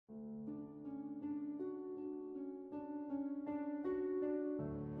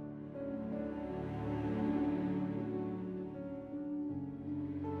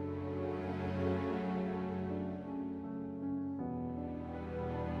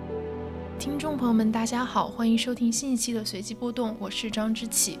听众朋友们大家好，欢迎收听新一期的随机波动，我是张之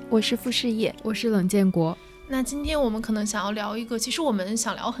启，我是傅世业，我是冷建国。那今天我们可能想要聊一个其实我们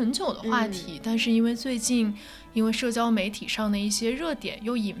想聊很久的话题，但是因为最近因为社交媒体上的一些热点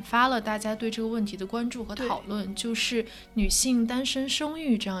又引发了大家对这个问题的关注和讨论，就是女性单身生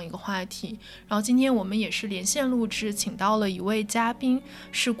育这样一个话题。然后今天我们也是连线录制，请到了一位嘉宾，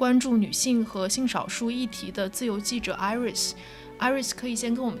是关注女性和性少数议题的自由记者 Iris。Iris 可以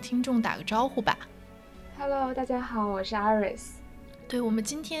先跟我们听众打个招呼吧。 Hello， 大家好，我是 Iris。 对，我们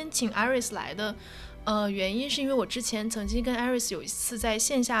今天请 Iris 来的原因是因为我之前曾经跟 Iris 有一次在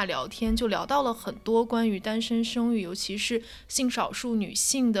线下聊天，就聊到了很多关于单身生育，尤其是性少数女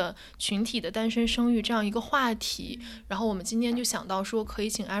性的群体的单身生育这样一个话题。然后我们今天就想到说可以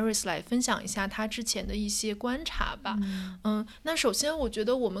请 Iris 来分享一下她之前的一些观察吧。那首先我觉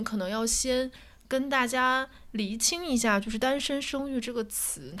得我们可能要先跟大家厘清一下，就是单身生育这个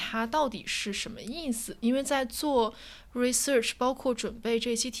词它到底是什么意思。因为在做 research 包括准备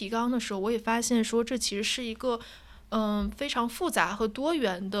这期提纲的时候，我也发现说这其实是一个非常复杂和多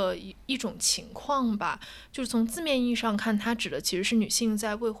元的一种情况吧。就是从字面意义上看，它指的其实是女性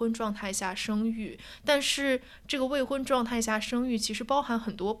在未婚状态下生育，但是这个未婚状态下生育其实包含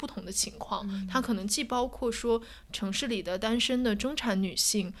很多不同的情况。它可能既包括说城市里的单身的中产女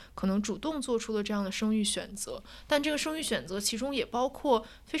性可能主动做出了这样的生育选择，但这个生育选择其中也包括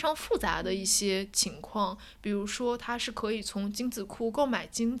非常复杂的一些情况，比如说它是可以从精子库购买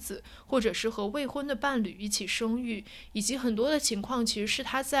精子，或者是和未婚的伴侣一起生育，以及很多的情况其实是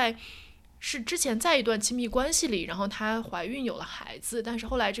她是之前在一段亲密关系里，然后她怀孕有了孩子，但是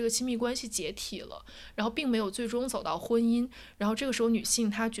后来这个亲密关系解体了，然后并没有最终走到婚姻，然后这个时候女性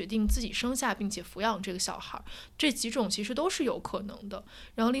她决定自己生下并且抚养这个小孩，这几种其实都是有可能的。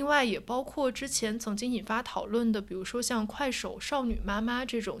然后另外也包括之前曾经引发讨论的，比如说像快手少女妈妈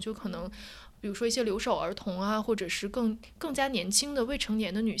这种，就可能比如说一些留守儿童啊，或者是更加年轻的未成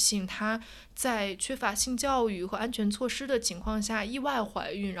年的女性，她在缺乏性教育和安全措施的情况下意外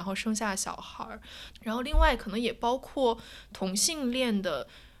怀孕，然后生下小孩。然后另外可能也包括同性恋的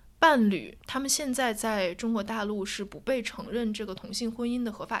伴侣，他们现在在中国大陆是不被承认这个同性婚姻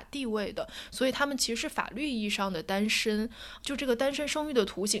的合法地位的，所以他们其实是法律意义上的单身。就这个单身生育的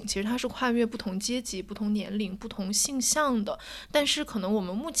图景，其实它是跨越不同阶级、不同年龄、不同性向的。但是可能我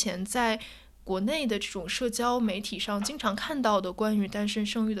们目前在国内的这种社交媒体上经常看到的关于单身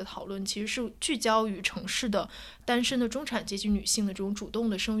生育的讨论，其实是聚焦于城市的单身的中产阶级女性的这种主动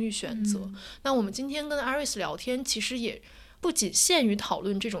的生育选择。那我们今天跟 Iris 聊天，其实也不仅限于讨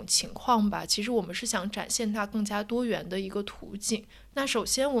论这种情况吧，其实我们是想展现它更加多元的一个途径。那首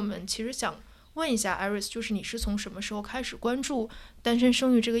先我们其实想问一下 Iris， 就是你是从什么时候开始关注单身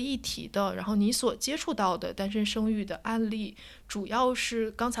生育这个议题的？然后你所接触到的单身生育的案例，主要是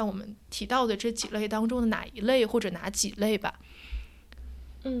刚才我们提到的这几类当中的哪一类或者哪几类吧？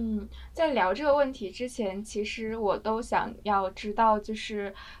在聊这个问题之前，其实我都想要知道，就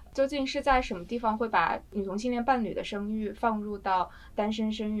是究竟是在什么地方会把女同性恋伴侣的生育放入到单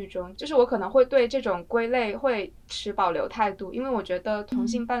身生育中。就是我可能会对这种归类会持保留态度，因为我觉得同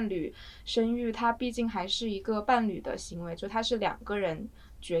性伴侣生育它毕竟还是一个伴侣的行为，就它是两个人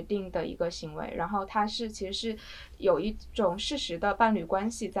决定的一个行为，然后它其实是有一种事实的伴侣关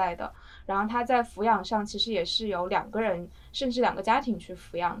系在的，然后它在抚养上其实也是由两个人甚至两个家庭去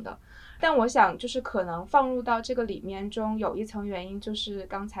抚养的。但我想就是可能放入到这个里面中有一层原因，就是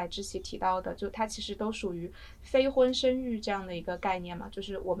刚才之前提到的，就它其实都属于非婚生育这样的一个概念嘛，就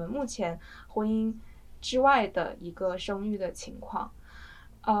是我们目前婚姻之外的一个生育的情况。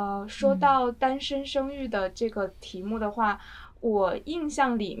说到单身生育的这个题目的话，我印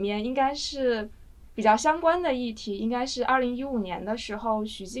象里面应该是比较相关的议题，应该是2015年的时候，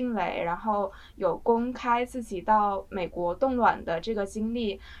徐静蕾然后有公开自己到美国冻卵的这个经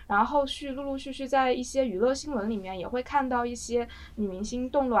历，然后后续陆陆续续在一些娱乐新闻里面也会看到一些女明星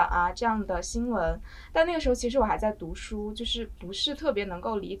冻卵啊这样的新闻。但那个时候其实我还在读书，就是不是特别能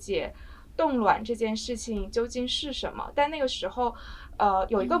够理解冻卵这件事情究竟是什么。但那个时候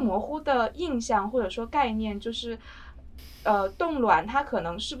有一个模糊的印象或者说概念，就是冻卵它可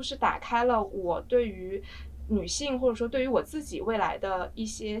能是不是打开了我对于女性或者说对于我自己未来的一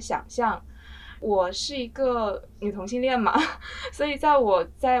些想象。我是一个女同性恋嘛，所以我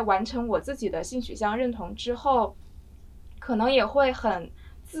在完成我自己的性取向认同之后，可能也会很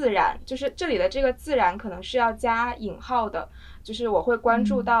自然，就是这里的这个自然可能是要加引号的，就是我会关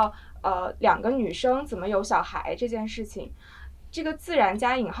注到两个女生怎么有小孩这件事情。这个自然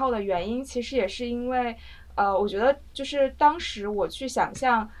加引号的原因其实也是因为我觉得就是当时我去想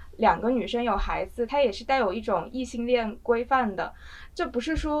象两个女生有孩子，它也是带有一种异性恋规范的。这不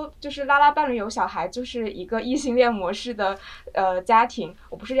是说就是拉拉伴侣有小孩就是一个异性恋模式的家庭，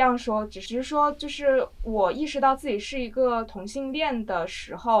我不是这样说，只是说就是我意识到自己是一个同性恋的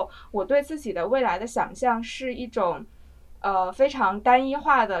时候，我对自己的未来的想象是一种非常单一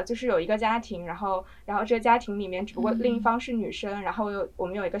化的，就是有一个家庭，然后这个家庭里面只不过另一方是女生，然后我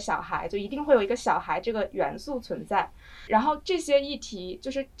们有一个小孩，就一定会有一个小孩这个元素存在。然后这些议题就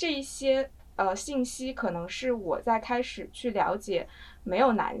是这一些信息可能是我在开始去了解没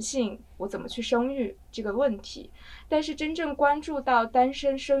有男性我怎么去生育这个问题，但是真正关注到单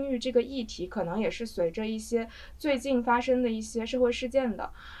身生育这个议题，可能也是随着一些最近发生的一些社会事件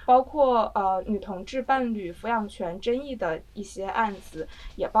的，包括女同志伴侣抚养权争议的一些案子，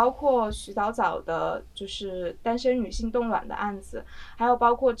也包括徐早早的就是单身女性冻卵的案子，还有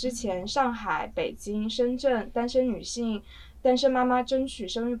包括之前上海、北京、深圳单身女性单身妈妈争取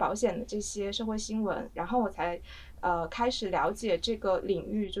生育保险的这些社会新闻，然后我才开始了解这个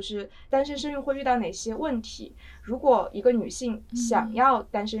领域，就是单身生育会遇到哪些问题。如果一个女性想要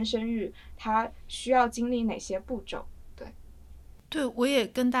单身生育，她需要经历哪些步骤？对，我也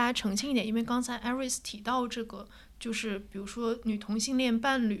跟大家澄清一点，因为刚才 Iris 提到这个，就是比如说女同性恋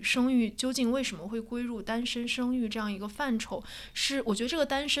伴侣生育究竟为什么会归入单身生育这样一个范畴，是我觉得这个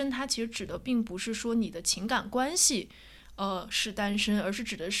单身它其实指的并不是说你的情感关系是单身，而是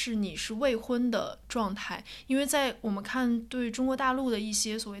指的是你是未婚的状态。因为在我们看对中国大陆的一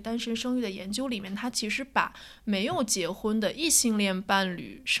些所谓单身生育的研究里面，它其实把没有结婚的异性恋伴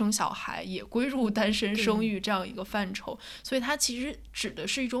侣生小孩也归入单身生育这样一个范畴，所以它其实指的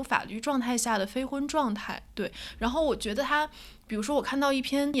是一种法律状态下的非婚状态。对，然后我觉得它比如说我看到一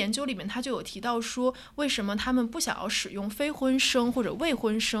篇研究里面，他就有提到说为什么他们不想要使用非婚生或者未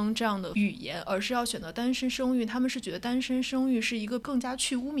婚生这样的语言，而是要选择单身生育。他们是觉得单身生育是一个更加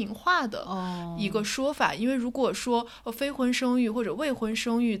去污名化的一个说法，因为如果说非婚生育或者未婚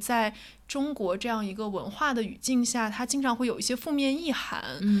生育在中国这样一个文化的语境下，它经常会有一些负面意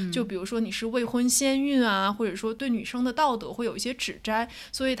涵，就比如说你是未婚先孕啊，或者说对女生的道德会有一些指摘，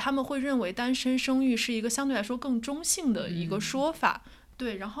所以他们会认为单身生育是一个相对来说更中性的一个说法。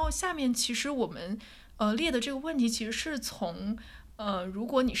对，然后下面其实我们列的这个问题其实是从如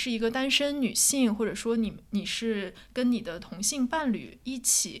果你是一个单身女性，或者说你是跟你的同性伴侣一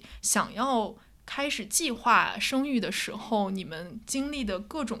起想要开始计划生育的时候，你们经历的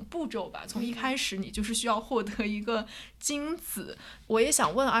各种步骤吧。从一开始你就是需要获得一个精子。我也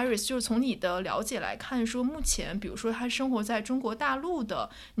想问 Iris， 就是从你的了解来看，说目前比如说她生活在中国大陆的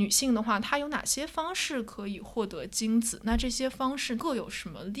女性的话，她有哪些方式可以获得精子？那这些方式各有什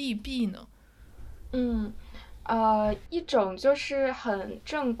么利弊呢？一种就是很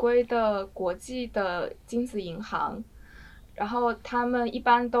正规的国际的精子银行，然后他们一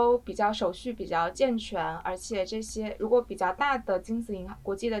般都比较手续比较健全，而且这些如果比较大的精子银行，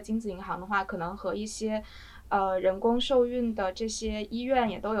国际的精子银行的话，可能和一些人工受孕的这些医院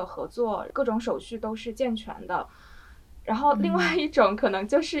也都有合作，各种手续都是健全的。然后另外一种可能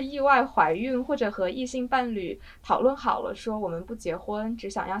就是意外怀孕，或者和异性伴侣讨论好了说我们不结婚，只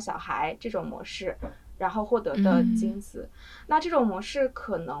想要小孩这种模式，然后获得的精子。那这种模式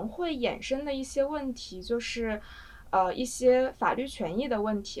可能会衍生的一些问题就是一些法律权益的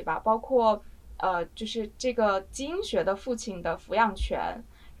问题吧，包括就是这个基因学的父亲的抚养权，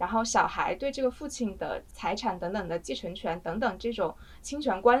然后小孩对这个父亲的财产等等的继承权等等这种侵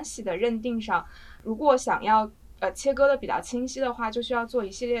权关系的认定上，如果想要切割的比较清晰的话，就需要做一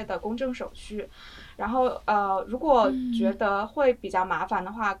系列的公证手续。然后如果觉得会比较麻烦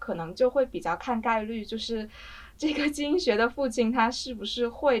的话，可能就会比较看概率，就是这个基因学的父亲他是不是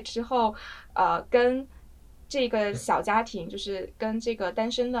会之后跟这个小家庭，就是跟这个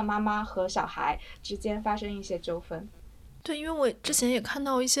单身的妈妈和小孩之间发生一些纠纷。对，因为我之前也看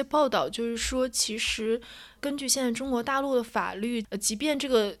到一些报道，就是说其实根据现在中国大陆的法律，即便这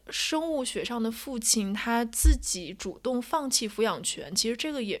个生物学上的父亲他自己主动放弃抚养权，其实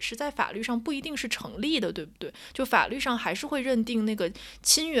这个也是在法律上不一定是成立的，对不对？就法律上还是会认定那个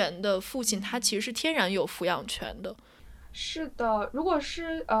亲缘的父亲他其实是天然有抚养权的。是的，如果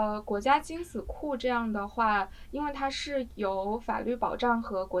是国家精子库这样的话，因为它是由法律保障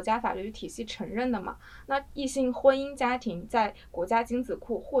和国家法律体系承认的嘛，那异性婚姻家庭在国家精子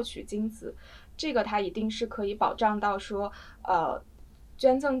库获取精子，这个它一定是可以保障到说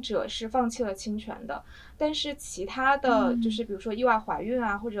捐赠者是放弃了侵权的。但是其他的就是比如说意外怀孕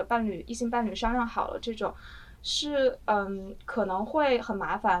啊，或者异性伴侣商量好了这种，是可能会很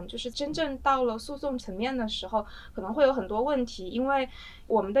麻烦，就是真正到了诉讼层面的时候，可能会有很多问题，因为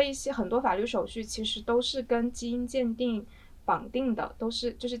我们的一些很多法律手续其实都是跟基因鉴定绑定的，都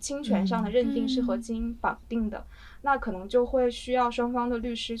是就是侵权上的认定是和基因绑定的，那可能就会需要双方的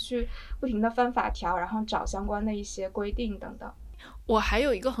律师去不停的翻法条，然后找相关的一些规定等等。我还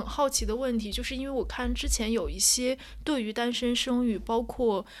有一个很好奇的问题，就是因为我看之前有一些对于单身生育，包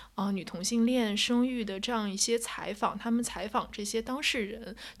括女同性恋生育的这样一些采访，他们采访这些当事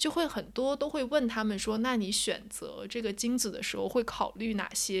人，就会很多都会问他们说，那你选择这个精子的时候会考虑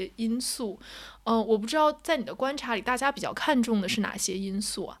哪些因素？我不知道在你的观察里，大家比较看重的是哪些因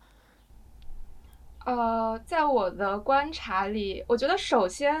素啊？在我的观察里，我觉得首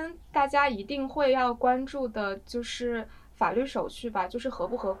先大家一定会要关注的就是法律手续吧，就是合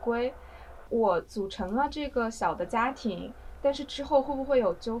不合规。我组成了这个小的家庭，但是之后会不会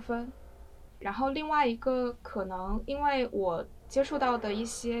有纠纷？然后另外一个可能，因为我接触到的一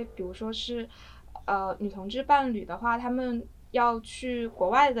些，比如说是女同志伴侣的话，他们要去国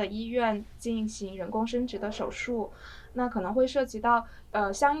外的医院进行人工生殖的手术，那可能会涉及到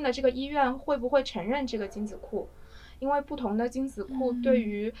相应的这个医院会不会承认这个精子库。因为不同的精子库对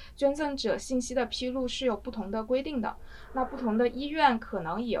于捐赠者信息的披露是有不同的规定的，那不同的医院可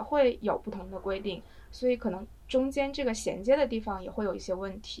能也会有不同的规定，所以可能中间这个衔接的地方也会有一些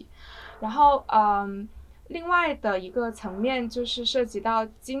问题。然后另外的一个层面就是涉及到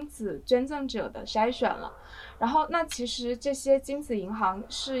精子捐赠者的筛选了，然后那其实这些精子银行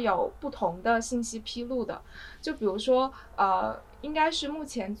是有不同的信息披露的，就比如说应该是目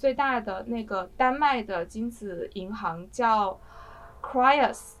前最大的那个丹麦的精子银行叫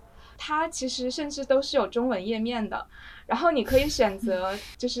Cryos， 它其实甚至都是有中文页面的，然后你可以选择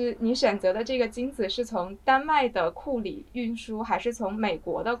就是你选择的这个精子是从丹麦的库里运输还是从美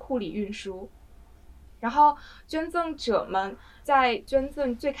国的库里运输。然后捐赠者们在捐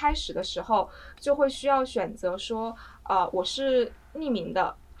赠最开始的时候就会需要选择说我是匿名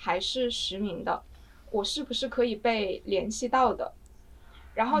的还是实名的，我是不是可以被联系到的。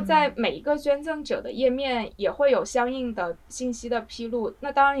然后在每一个捐赠者的页面也会有相应的信息的披露，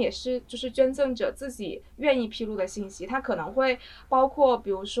那当然也是就是捐赠者自己愿意披露的信息，它可能会包括比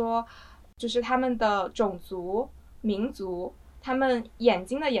如说就是他们的种族、民族、他们眼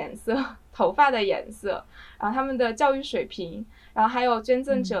睛的颜色、头发的颜色，然后他们的教育水平，然后还有捐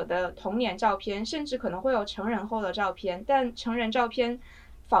赠者的童年照片，甚至可能会有成人后的照片，但成人照片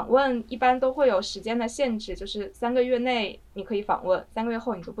访问一般都会有时间的限制，就是3个月内你可以访问，3个月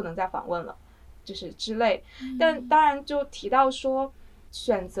后你就不能再访问了，就是之类。但当然就提到说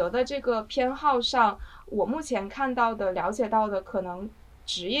选择的这个偏好上，我目前看到的了解到的可能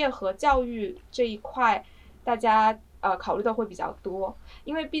职业和教育这一块大家考虑的会比较多，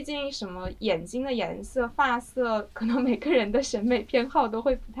因为毕竟什么眼睛的颜色、发色，可能每个人的审美偏好都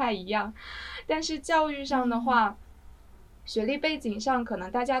会不太一样。但是教育上的话，学历背景上可能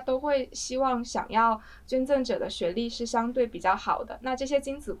大家都会希望想要捐赠者的学历是相对比较好的，那这些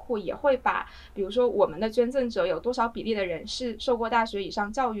精子库也会把比如说我们的捐赠者有多少比例的人是受过大学以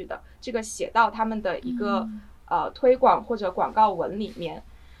上教育的，这个写到他们的一个推广或者广告文里面。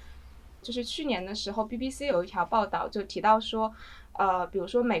就是去年的时候 BBC 有一条报道就提到说比如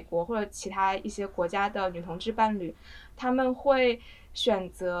说美国或者其他一些国家的女同志伴侣，他们会选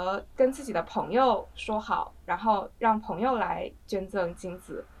择跟自己的朋友说好，然后让朋友来捐赠精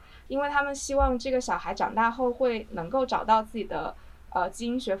子，因为他们希望这个小孩长大后会能够找到自己的基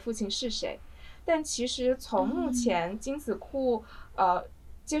因学父亲是谁。但其实从目前精子库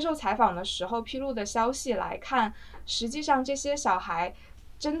接受采访的时候披露的消息来看，实际上这些小孩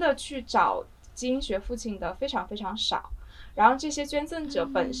真的去找基因学父亲的非常非常少，然后这些捐赠者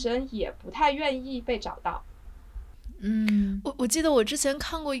本身也不太愿意被找到。我记得我之前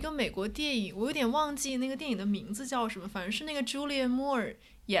看过一个美国电影，我有点忘记那个电影的名字叫什么，反正是那个 Julianne Moore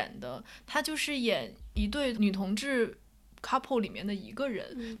演的，她就是演一对女同志couple 里面的一个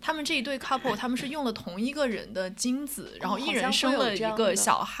人，他们这一对 couple 他们是用了同一个人的精子，然后一人生了一个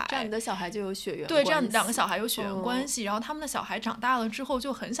小孩，这样你的小孩就有血缘关系。对，这样2个小孩有血缘关系，然后他们的小孩长大了之后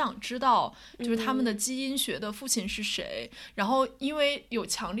就很想知道就是他们的基因学的父亲是谁，然后因为有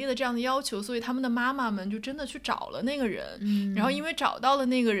强烈的这样的要求，所以他们的妈妈们就真的去找了那个人，然后因为找到了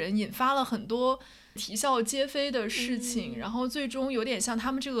那个人，引发了很多啼笑皆非的事情，然后最终有点像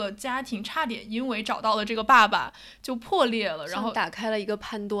他们这个家庭差点因为找到了这个爸爸就破裂了，然后打开了一个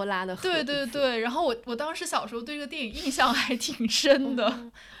潘多拉的盒子。对对对，然后我当时小时候对这个电影印象还挺深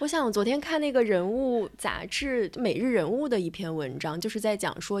的。我想我昨天看那个人物杂志每日人物的一篇文章，就是在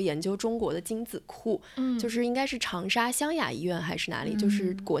讲说研究中国的精子库，就是应该是长沙湘雅医院还是哪里，就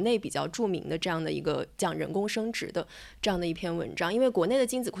是国内比较著名的这样的一个讲人工生殖的这样的一篇文章。因为国内的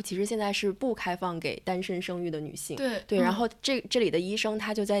精子库其实现在是不开放给单身生育的女性。对，然后这里的医生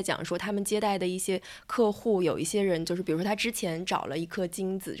他就在讲说，他们接待的一些客户，有一些人就是比如说他之前找了一颗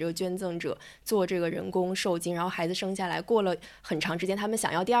精子，这个捐赠者做这个人工受精，然后孩子生下来过了很长时间，他们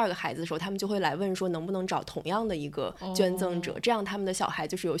想要第二个孩子的时候，他们就会来问说能不能找同样的一个捐赠者，这样他们的小孩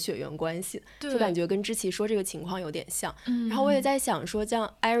就是有血缘关系，就感觉跟之前说这个情况有点像。然后我也在想说，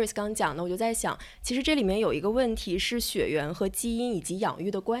像 Iris 刚讲的，我就在想其实这里面有一个问题是血缘和基因以及养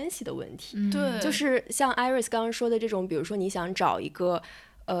育的关系的问题。对，就是像 Iris 刚刚说的这种，比如说你想找一个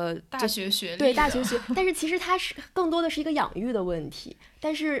大学学历，对，大学学，但是其实它是更多的是一个养育的问题。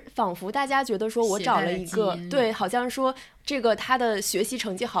但是仿佛大家觉得说我找了一个，对，好像说这个他的学习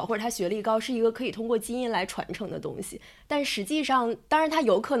成绩好或者他学历高是一个可以通过基因来传承的东西，但实际上当然它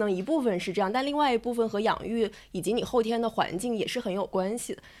有可能一部分是这样，但另外一部分和养育以及你后天的环境也是很有关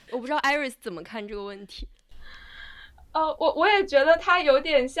系的。我不知道 Iris 怎么看这个问题。我也觉得它有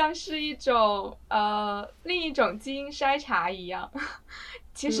点像是一种另一种基因筛查一样。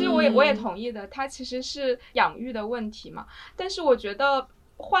其实我也同意的，它其实是养育的问题嘛。但是我觉得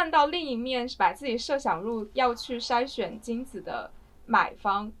换到另一面，是把自己设想入要去筛选精子的买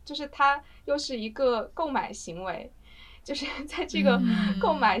方，就是它又是一个购买行为。就是在这个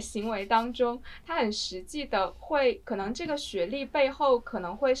购买行为当中，它很实际的会可能这个学历背后可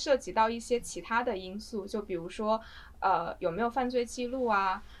能会涉及到一些其他的因素，就比如说有没有犯罪记录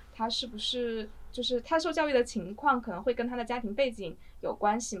啊，他是不是就是他受教育的情况可能会跟他的家庭背景有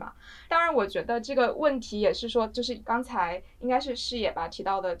关系嘛。当然我觉得这个问题也是说，就是刚才应该是视野吧提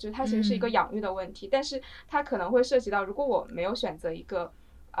到的，就是它其实是一个养育的问题，但是它可能会涉及到，如果我没有选择一个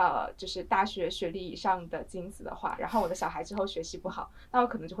就是大学学历以上的精子的话，然后我的小孩之后学习不好，那我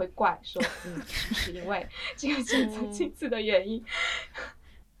可能就会怪说是不是因为这个选择精子的原因。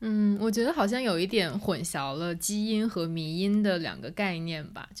我觉得好像有一点混淆了基因和迷因的两个概念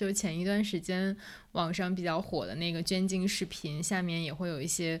吧。就是前一段时间网上比较火的那个捐精视频，下面也会有一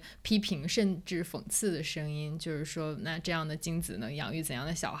些批评甚至讽刺的声音，就是说那这样的精子能养育怎样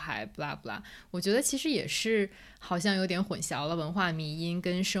的小孩 blah blah。 我觉得其实也是好像有点混淆了文化迷因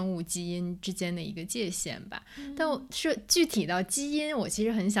跟生物基因之间的一个界限吧。但是具体到基因，我其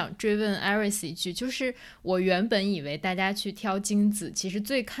实很想追问 Iris 一句，就是我原本以为大家去挑精子其实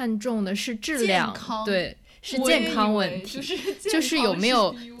最看重的是质量，对，是健康问题，就是有没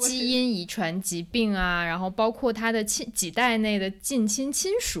有基因遗传疾病啊，然后包括他的几代内的近亲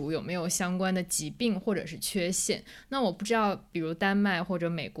亲属有没有相关的疾病或者是缺陷。那我不知道比如丹麦或者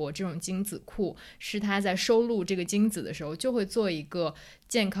美国这种精子库是他在收录这个精子的时候就会做一个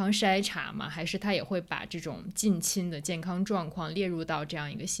健康筛查吗？还是他也会把这种近亲的健康状况列入到这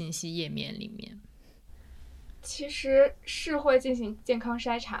样一个信息页面里面？其实是会进行健康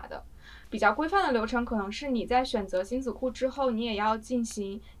筛查的，比较规范的流程可能是你在选择精子库之后，你也要进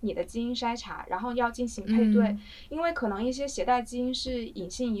行你的基因筛查，然后要进行配对，因为可能一些携带基因是隐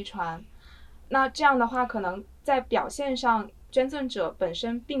性遗传，那这样的话可能在表现上捐赠者本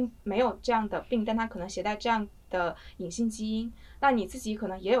身并没有这样的病，但他可能携带这样的隐性基因，那你自己可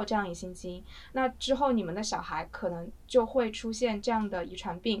能也有这样隐性基因，那之后你们的小孩可能就会出现这样的遗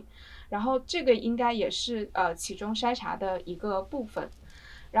传病，然后这个应该也是其中筛查的一个部分。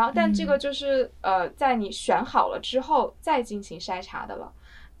然后但这个就是在你选好了之后再进行筛查的了。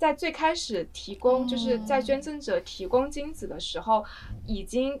在最开始提供，就是在捐赠者提供精子的时候，已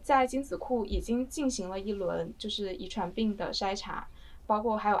经在精子库已经进行了一轮就是遗传病的筛查，包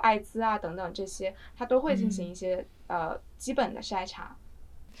括还有艾滋啊等等这些，它都会进行一些基本的筛查。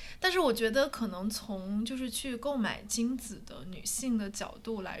但是我觉得可能从就是去购买精子的女性的角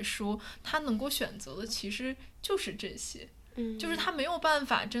度来说，她能够选择的其实就是这些，就是她没有办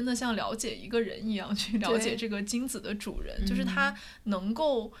法真的像了解一个人一样去了解这个精子的主人，就是她能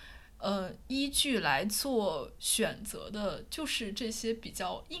够依据来做选择的就是这些比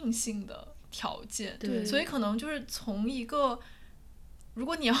较硬性的条件。对，所以可能就是从一个，如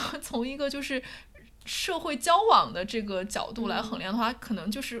果你要从一个就是社会交往的这个角度来衡量的话，可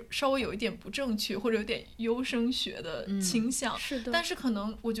能就是稍微有一点不正确，或者有点优生学的倾向。是的。但是可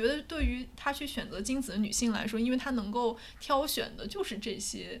能我觉得对于她去选择精子的女性来说，因为她能够挑选的就是这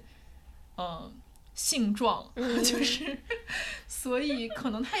些性状，就是所以可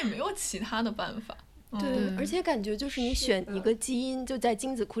能她也没有其他的办法。对，而且感觉就是你选一个基因就在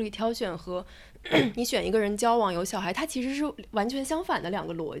精子库里挑选和你选一个人交往有小孩，它其实是完全相反的两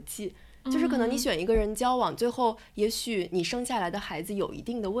个逻辑。就是可能你选一个人交往，最后也许你生下来的孩子有一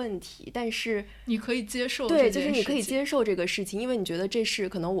定的问题，但是你可以接受，对，就是你可以接受这个事情，因为你觉得这是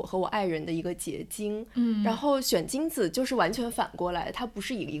可能我和我爱人的一个结晶。然后选精子就是完全反过来，它不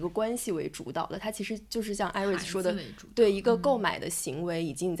是以一个关系为主导的，它其实就是像 Iris 说的，对，一个购买的行为，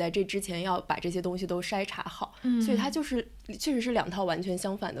以及你在这之前要把这些东西都筛查好，所以它就是确实是两套完全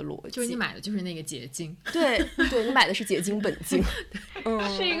相反的逻辑。就是你买的就是那个结晶，对对，你买的是结晶本晶。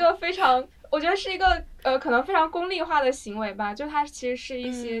是一个非常，我觉得是一个可能非常功利化的行为吧，就它其实是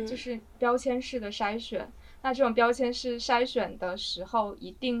一些就是标签式的筛选。那这种标签式筛选的时候，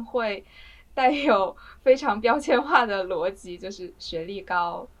一定会带有非常标签化的逻辑，就是学历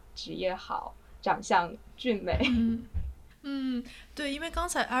高、职业好、长相俊美。对，因为刚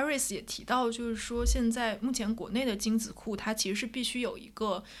才 Iris 也提到，就是说现在目前国内的精子库，它其实是必须有一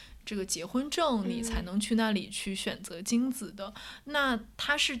个这个结婚证，你才能去那里去选择精子的。那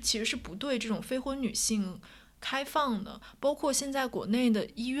它其实是不对这种非婚女性开放的，包括现在国内的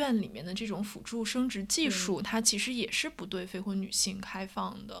医院里面的这种辅助生殖技术，它其实也是不对非婚女性开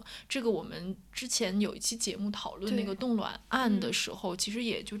放的。这个我们之前有一期节目讨论那个冻卵案的时候，其实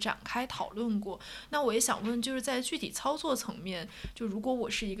也就展开讨论过。那我也想问，就是在具体操作层面，就如果我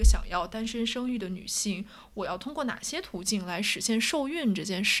是一个想要单身生育的女性，我要通过哪些途径来实现受孕这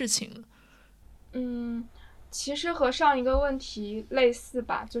件事情？其实和上一个问题类似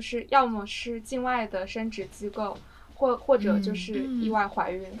吧，就是要么是境外的生殖机构，或者就是意外怀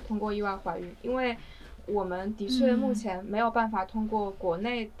孕，通过意外怀孕。因为我们的确目前没有办法通过国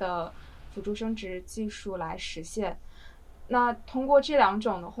内的辅助生殖技术来实现。那通过这两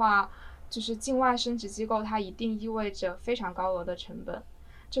种的话，就是境外生殖机构它一定意味着非常高额的成本。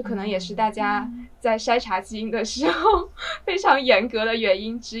这可能也是大家在筛查基因的时候非常严格的原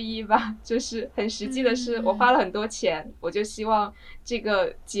因之一吧，就是很实际的是我花了很多钱，我就希望这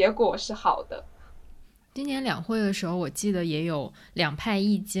个结果是好的。今年两会的时候，我记得也有两派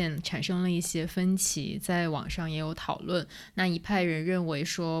意见产生了一些分歧，在网上也有讨论。那一派人认为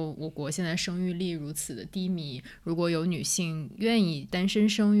说，我国现在生育力如此的低迷，如果有女性愿意单身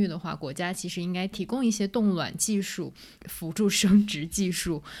生育的话，国家其实应该提供一些冻卵技术、辅助生殖技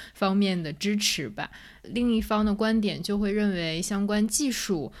术方面的支持吧。另一方的观点就会认为，相关技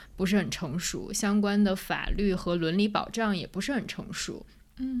术不是很成熟，相关的法律和伦理保障也不是很成熟。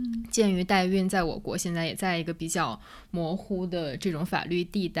鉴于代孕在我国现在也在一个比较模糊的这种法律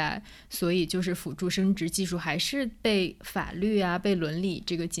地带，所以就是辅助生殖技术还是被法律啊、被伦理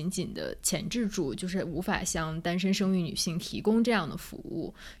这个紧紧的钳制住，就是无法向单身生育女性提供这样的服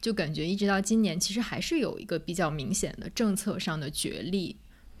务。就感觉一直到今年，其实还是有一个比较明显的政策上的角力。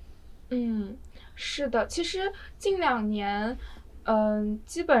是的，其实近2年。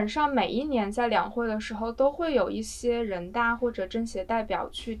基本上每一年在两会的时候都会有一些人大或者政协代表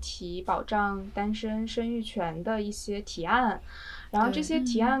去提保障单身生育权的一些提案，然后这些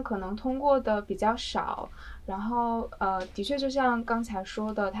提案可能通过的比较少，然后的确就像刚才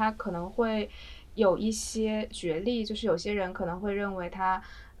说的，它可能会有一些角力，就是有些人可能会认为它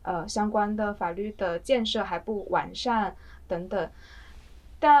相关的法律的建设还不完善等等。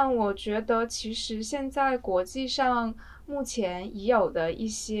但我觉得其实现在国际上目前已有的一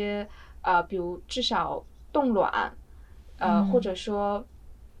些比如至少冻卵或者说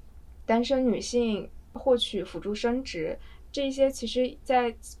单身女性获取辅助生殖，这一些其实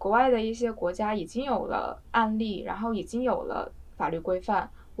在国外的一些国家已经有了案例，然后已经有了法律规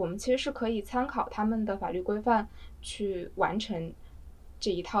范，我们其实是可以参考他们的法律规范去完成这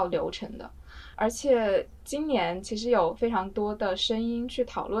一套流程的。而且今年其实有非常多的声音去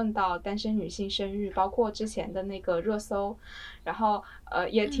讨论到单身女性生育，包括之前的那个热搜，然后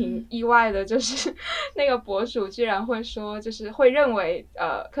也挺意外的，就是那个博主居然会说，就是会认为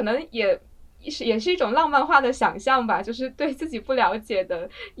可能也是一种浪漫化的想象吧，就是对自己不了解的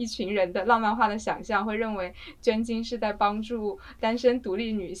一群人的浪漫化的想象，会认为捐精是在帮助单身独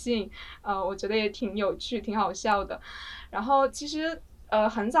立女性，我觉得也挺有趣挺好笑的。然后其实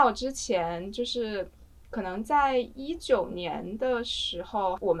很早之前，就是可能在19年的时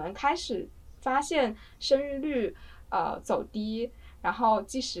候，我们开始发现生育率走低，然后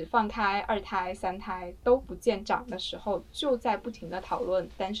即使放开2胎3胎都不见涨的时候，就在不停的讨论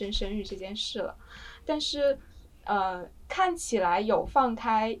单身生育这件事了。但是看起来有放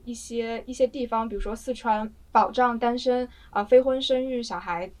开一些地方，比如说四川保障单身非婚生育小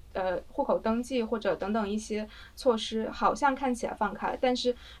孩户口登记或者等等一些措施，好像看起来放开了，但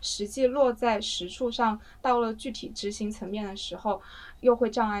是实际落在实处上，到了具体执行层面的时候，又会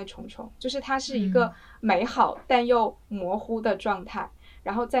障碍重重，就是它是一个美好但又模糊的状态，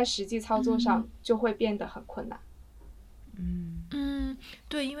然后在实际操作上就会变得很困难。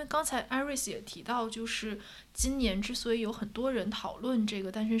对，因为刚才 Iris 也提到，就是今年之所以有很多人讨论这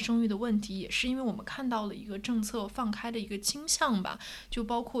个单身生育的问题，也是因为我们看到了一个政策放开的一个倾向吧，就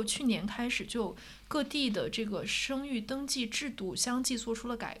包括去年开始就各地的这个生育登记制度相继做出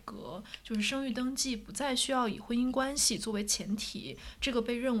了改革，就是生育登记不再需要以婚姻关系作为前提，这个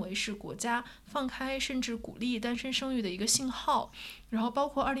被认为是国家放开甚至鼓励单身生育的一个信号。然后包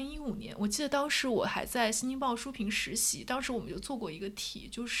括2015年，我记得当时我还在《新京报》书评实习，当时我们就做过一个题，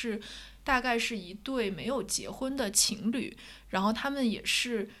就是大概是一对没有结婚的情侣，然后他们也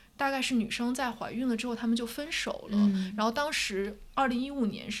是大概是女生在怀孕了之后他们就分手了，然后当时2015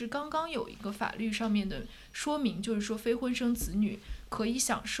年是刚刚有一个法律上面的说明，就是说非婚生子女可以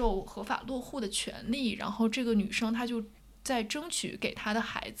享受合法落户的权利，然后这个女生她就在争取给她的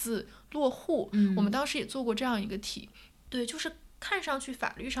孩子落户，我们当时也做过这样一个题。对，就是看上去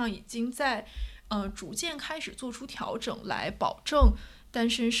法律上已经在逐渐开始做出调整，来保证单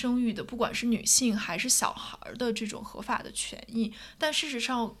身生育的不管是女性还是小孩的这种合法的权益，但事实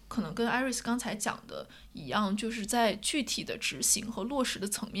上可能跟 Iris 刚才讲的一样，就是在具体的执行和落实的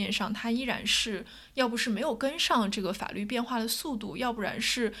层面上，它依然是要不是没有跟上这个法律变化的速度，要不然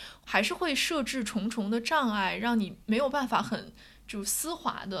是还是会设置重重的障碍，让你没有办法很就丝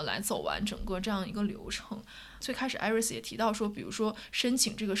滑的来走完整个这样一个流程。最开始 Iris 也提到说，比如说申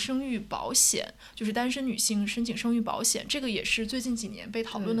请这个生育保险，就是单身女性申请生育保险，这个也是最近几年被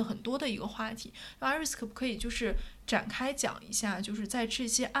讨论的很多的一个话题。Iris 可不可以就是展开讲一下，就是在这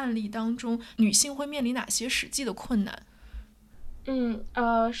些案例当中，女性会面临哪些实际的困难？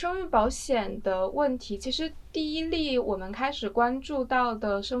生育保险的问题，其实第一例我们开始关注到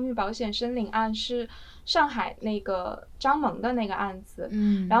的生育保险申领案是上海那个张萌的那个案子，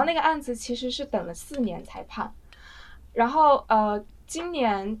然后那个案子其实是等了4年才判，然后今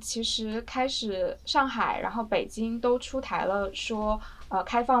年其实开始上海然后北京都出台了说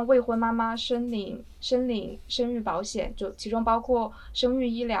开放未婚妈妈申领生育保险，就其中包括生育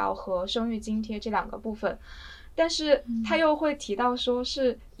医疗和生育津贴这2个部分，但是他又会提到说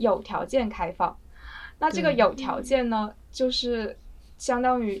是有条件开放，那这个有条件呢，就是相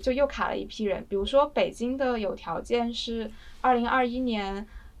当于就又卡了一批人，比如说北京的有条件是2021年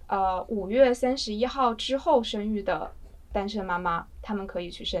5月31号之后生育的单身妈妈，他们可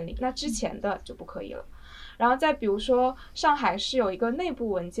以去申领，那之前的就不可以了。然后再比如说上海是有一个内部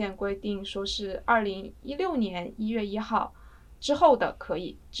文件规定说是2016年1月1号之后的可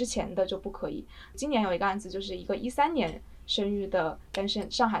以，之前的就不可以。今年有一个案子，就是一个13年生育的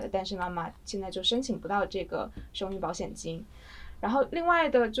上海的单身妈妈，现在就申请不到这个生育保险金。然后另外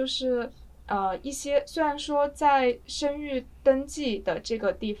的就是一些虽然说在生育登记的这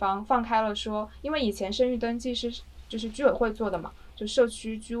个地方放开了说，因为以前生育登记就是居委会做的嘛，就社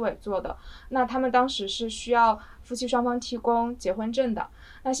区居委做的，那他们当时是需要夫妻双方提供结婚证的，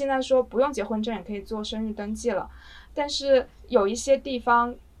那现在说不用结婚证也可以做生育登记了，但是有一些地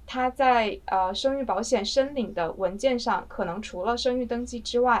方它在生育保险申领的文件上可能除了生育登记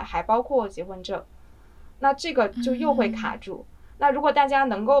之外还包括结婚证，那这个就又会卡住。那如果大家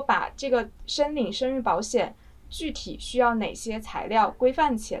能够把这个申领生育保险具体需要哪些材料规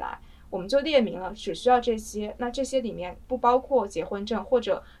范起来，我们就列明了只需要这些，那这些里面不包括结婚证或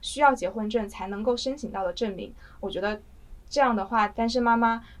者需要结婚证才能够申请到的证明，我觉得这样的话单身妈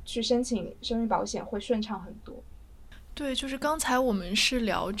妈去申请生育保险会顺畅很多。对，就是刚才我们是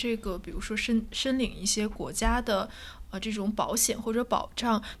聊这个比如说申领一些国家的这种保险或者保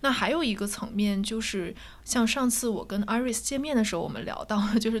障，那还有一个层面就是像上次我跟 Iris 见面的时候我们聊到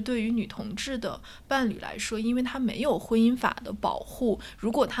的，就是对于女同志的伴侣来说，因为他没有婚姻法的保护，如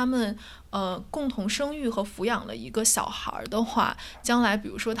果他们共同生育和抚养了一个小孩的话，将来比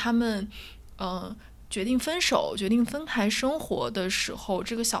如说他们决定分手决定分开生活的时候，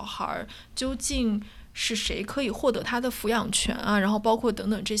这个小孩究竟是谁可以获得他的抚养权啊，然后包括等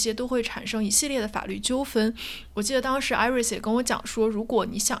等这些都会产生一系列的法律纠纷。我记得当时 Iris 也跟我讲说，如果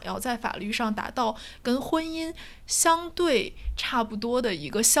你想要在法律上达到跟婚姻相对差不多的一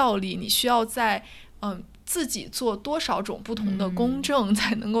个效力，你需要在自己做多少种不同的公证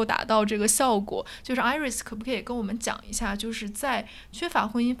才能够达到这个效果。就是 Iris 可不可以跟我们讲一下，就是在缺乏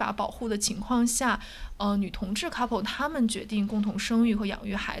婚姻法保护的情况下女同志 couple 他们决定共同生育和养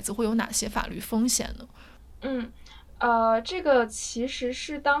育孩子会有哪些法律风险呢？这个其实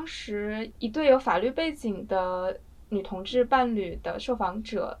是当时一对有法律背景的女同志伴侣的受访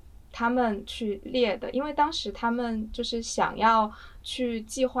者他们去列的，因为当时他们就是想要去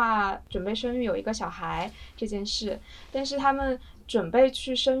计划准备生育有一个小孩这件事，但是他们准备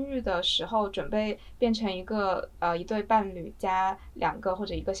去生育的时候，准备变成一对伴侣加2个或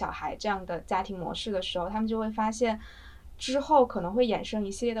者1个小孩这样的家庭模式的时候，他们就会发现之后可能会衍生一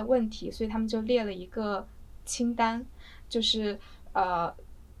系列的问题，所以他们就列了一个清单，就是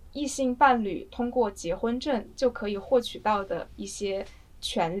异性伴侣通过结婚证就可以获取到的一些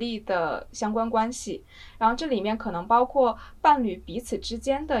权利的相关关系，然后这里面可能包括伴侣彼此之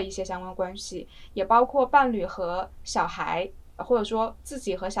间的一些相关关系，也包括伴侣和小孩，或者说自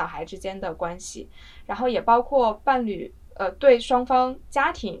己和小孩之间的关系，然后也包括伴侣对双方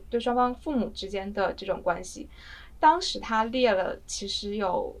家庭、对双方父母之间的这种关系。当时他列了其实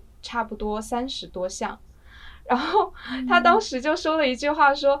有差不多30多项。然后他当时就说了一句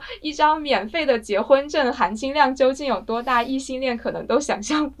话说，一张免费的结婚证含金量究竟有多大，异性恋可能都想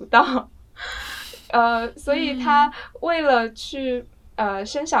象不到。所以他为了去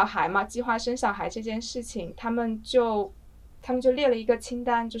生小孩嘛，计划生小孩这件事情，他们就列了一个清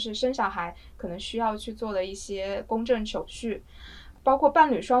单，就是生小孩可能需要去做的一些公证手续，包括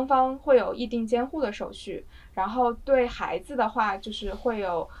伴侣双方会有议定监护的手续，然后对孩子的话就是会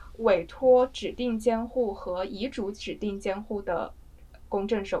有委托指定监护和遗嘱指定监护的公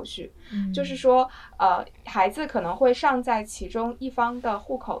证手续。就是说孩子可能会上在其中一方的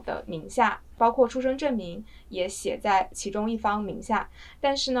户口的名下，包括出生证明也写在其中一方名下，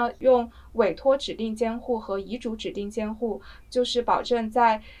但是呢用委托指定监护和遗嘱指定监护，就是保证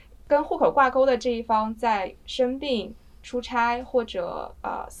在跟户口挂钩的这一方在生病、出差或者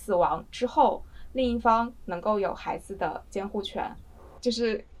死亡之后，另一方能够有孩子的监护权，就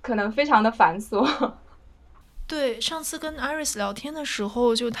是可能非常的繁琐。对，上次跟 Iris 聊天的时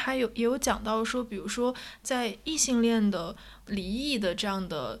候，就他也有讲到说，比如说在异性恋的离异的这样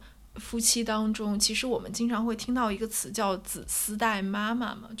的夫妻当中，其实我们经常会听到一个词叫子嗣代妈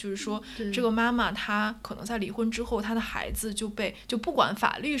妈嘛，就是说这个妈妈她可能在离婚之后，她的孩子就不管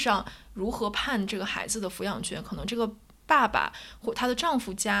法律上如何判这个孩子的抚养权，可能这个爸爸或她的丈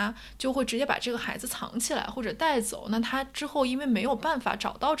夫家就会直接把这个孩子藏起来或者带走，那她之后因为没有办法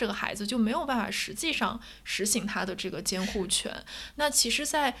找到这个孩子，就没有办法实际上实行他的这个监护权。那其实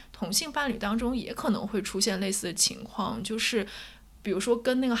在同性伴侣当中也可能会出现类似的情况，就是比如说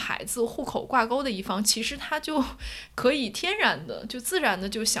跟那个孩子户口挂钩的一方，其实他就可以天然的就自然的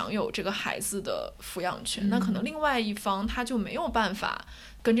就享有这个孩子的抚养权，那可能另外一方他就没有办法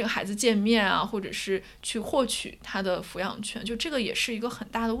跟这个孩子见面啊，或者是去获取他的抚养权，就这个也是一个很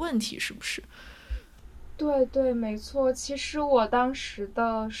大的问题，是不是？对对，没错。其实我当时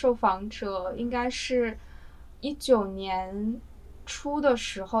的受访者应该是19年初的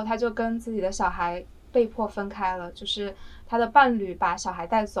时候，他就跟自己的小孩被迫分开了，就是他的伴侣把小孩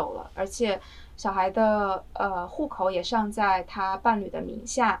带走了，而且小孩的户口也上在他伴侣的名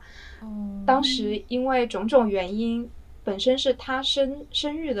下。当时因为种种原因，本身是他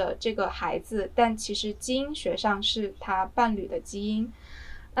生育的这个孩子，但其实基因学上是他伴侣的基因。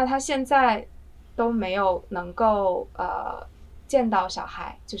那他现在都没有能够见到小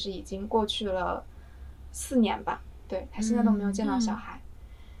孩，就是已经过去了4年吧，对，他现在都没有见到小孩。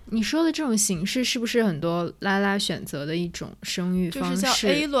你说的这种形式是不是很多拉拉选择的一种生育方式？就是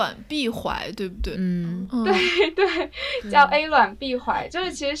叫 A 卵 B 怀，对不对？对对，叫 A 卵 B 怀，就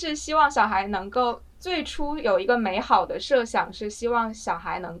是其实是希望小孩能够，最初有一个美好的设想是希望小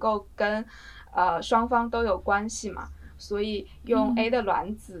孩能够跟双方都有关系嘛，所以用 A 的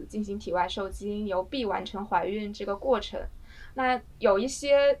卵子进行体外受精，由 B 完成怀孕这个过程。那有一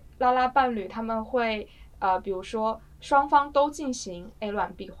些拉拉伴侣他们会比如说双方都进行 A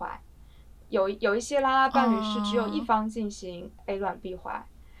卵 B 怀，有一些拉拉伴侣是只有一方进行 A 卵 B 怀，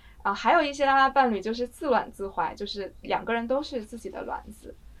还有一些拉拉伴侣就是自卵自怀，就是2个人都是自己的卵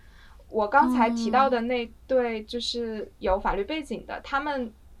子。我刚才提到的那对就是有法律背景的，他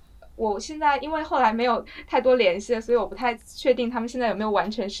们我现在因为后来没有太多联系了，所以我不太确定他们现在有没有完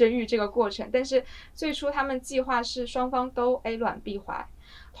成生育这个过程，但是最初他们计划是双方都 A 卵 B 怀，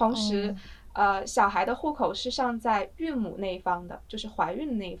同时小孩的户口是上在孕母那一方的，就是怀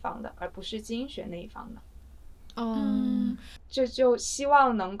孕那一方的，而不是基因学那一方的。这就希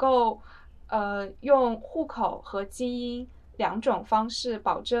望能够用户口和基因2种方式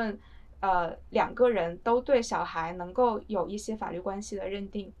保证2个人都对小孩能够有一些法律关系的认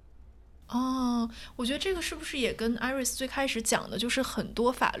定。我觉得这个是不是也跟 Iris 最开始讲的，就是很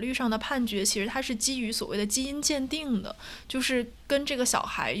多法律上的判决其实它是基于所谓的基因鉴定的，就是跟这个小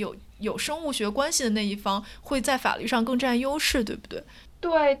孩有生物学关系的那一方会在法律上更占优势，对不对？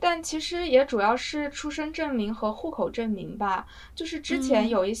对，但其实也主要是出生证明和户口证明吧，就是之前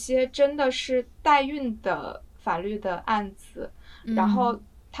有一些真的是代孕的法律的案子，然后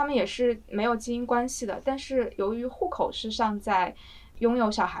他们也是没有基因关系的，但是由于户口是上在拥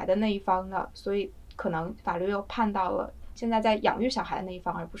有小孩的那一方的，所以可能法律又判到了现在在养育小孩的那一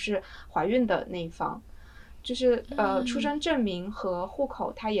方，而不是怀孕的那一方。就是出生证明和户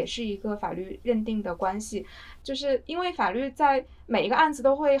口它也是一个法律认定的关系，就是因为法律在每一个案子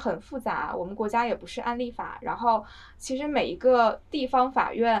都会很复杂，我们国家也不是案例法，然后其实每一个地方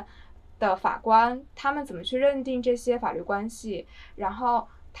法院的法官他们怎么去认定这些法律关系，然后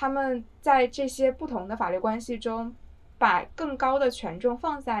他们在这些不同的法律关系中把更高的权重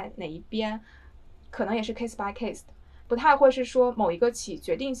放在哪一边，可能也是 case by case 的，不太会是说某一个起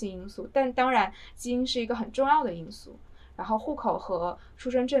决定性因素，但当然基因是一个很重要的因素，然后户口和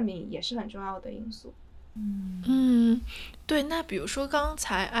出生证明也是很重要的因素。对，那比如说刚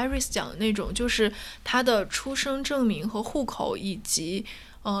才 Iris 讲的那种，就是他的出生证明和户口以及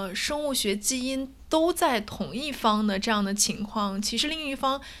生物学基因都在同一方的这样的情况，其实另一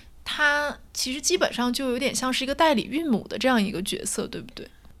方他其实基本上就有点像是一个代理孕母的这样一个角色，对不对？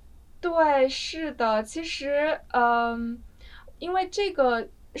对，是的，其实因为这个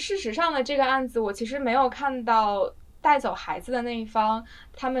事实上的这个案子，我其实没有看到带走孩子的那一方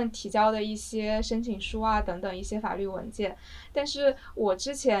他们提交的一些申请书啊等等一些法律文件，但是我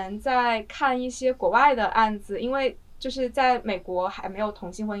之前在看一些国外的案子，因为就是在美国还没有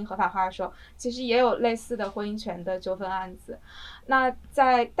同性婚姻合法化的时候，其实也有类似的婚姻权的纠纷案子。那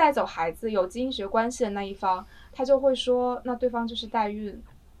在带走孩子有基因学关系的那一方，他就会说那对方就是代孕，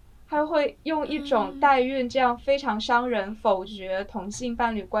他会用一种代孕这样非常伤人、否决同性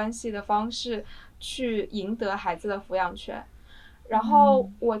伴侣关系的方式去赢得孩子的抚养权。然后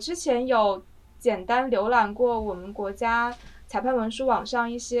我之前有简单浏览过我们国家裁判文书网上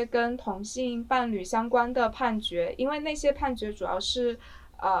一些跟同性伴侣相关的判决，因为那些判决主要是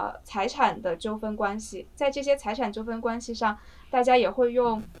财产的纠纷关系，在这些财产纠纷关系上，大家也会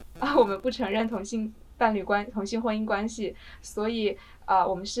用我们不承认同性同性婚姻关系，所以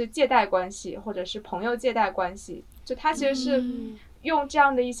我们是借贷关系或者是朋友借贷关系，就他其实是用这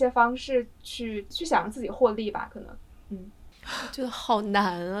样的一些方式去想让自己获利吧，可能觉得好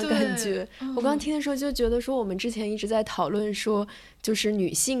难啊，感觉我刚听的时候就觉得说，我们之前一直在讨论说，就是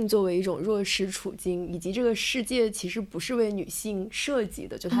女性作为一种弱势处境，以及这个世界其实不是为女性设计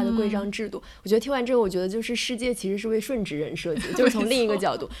的，就它的规章制度。我觉得听完这个，我觉得就是世界其实是为顺直人设计的，就是从另一个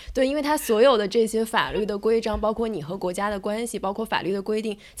角度，对，因为它所有的这些法律的规章，包括你和国家的关系，包括法律的规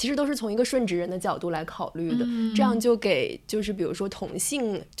定，其实都是从一个顺直人的角度来考虑的，这样就给就是比如说同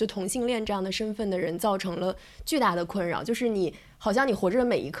性恋这样的身份的人造成了巨大的困扰，就是你好像你活着的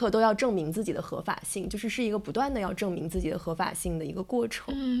每一刻都要证明自己的合法性，就是一个不断的要证明自己的合法性的一个过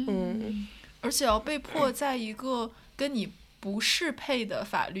程。而且要被迫在一个跟你不适配的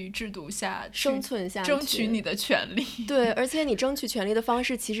法律制度下生存下去，争取你的权利。对，而且你争取权利的方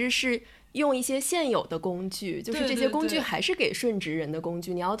式其实是用一些现有的工具，就是这些工具还是给顺直人的工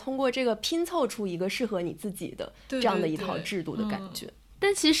具，你要通过这个拼凑出一个适合你自己的这样的一套制度的感觉。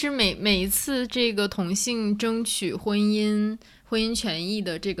但其实每一次这个同性争取婚姻权益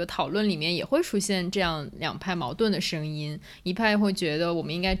的这个讨论里面，也会出现这样两派矛盾的声音，一派会觉得我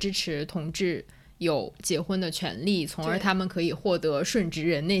们应该支持同志有结婚的权利，从而他们可以获得顺直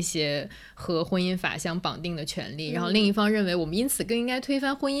人那些和婚姻法相绑定的权利，然后另一方认为我们因此更应该推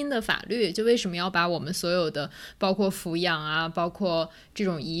翻婚姻的法律，就为什么要把我们所有的包括抚养啊，包括这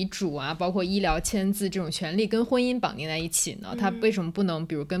种遗嘱啊，包括医疗签字这种权利跟婚姻绑定在一起呢？他为什么不能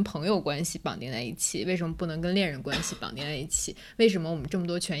比如跟朋友关系绑定在一起？为什么不能跟恋人关系绑定在一起？为什么我们这么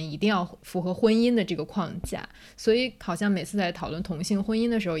多权益一定要符合婚姻的这个框架？所以好像每次在讨论同性婚姻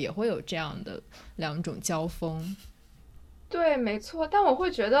的时候也会有这样的两种交锋。对，没错，但我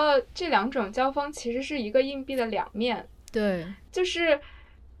会觉得这两种交锋其实是一个硬币的两面。对，就是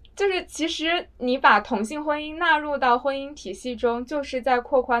其实你把同性婚姻纳入到婚姻体系中，就是在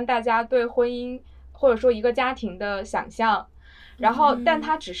扩宽大家对婚姻或者说一个家庭的想象，然后但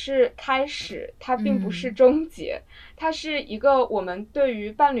它只是开始，它并不是终结，它是一个我们对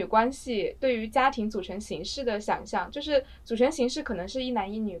于伴侣关系对于家庭组成形式的想象，就是组成形式可能是一男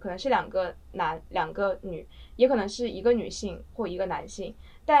一女，可能是两个男两个女，也可能是一个女性或一个男性，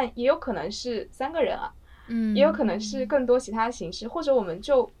但也有可能是三个人啊，也有可能是更多其他形式，或者我们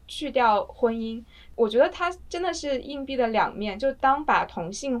就去掉婚姻。我觉得它真的是硬币的两面，就当把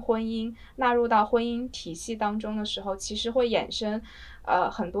同性婚姻纳入到婚姻体系当中的时候，其实会衍生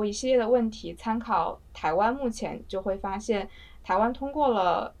很多一系列的问题。参考台湾目前就会发现，台湾通过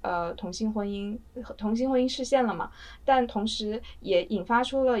了同性婚姻实现了嘛，但同时也引发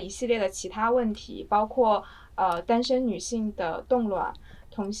出了一系列的其他问题，包括单身女性的冻卵、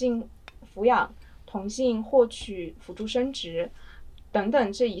同性抚养、同性获取辅助生殖等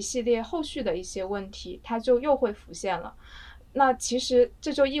等这一系列后续的一些问题，它就又会浮现了。那其实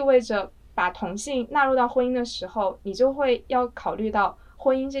这就意味着把同性纳入到婚姻的时候，你就会要考虑到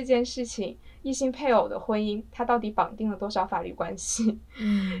婚姻这件事情异性配偶的婚姻它到底绑定了多少法律关系。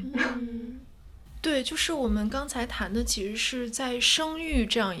对，就是我们刚才谈的其实是在生育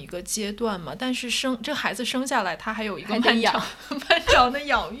这样一个阶段嘛，但是这孩子生下来他还有一个漫长的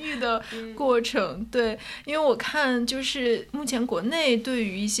养育的过程。对，因为我看就是目前国内对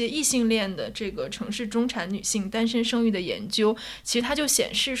于一些异性恋的这个城市中产女性单身生育的研究，其实它就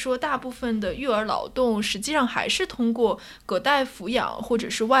显示说大部分的育儿劳动实际上还是通过隔代抚养或者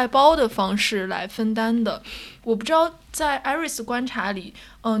是外包的方式来分担的。我不知道在 Iris 观察里，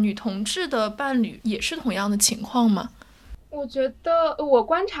女同志的伴侣也是同样的情况吗？我觉得我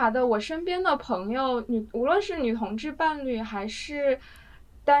观察的我身边的朋友，无论是女同志伴侣还是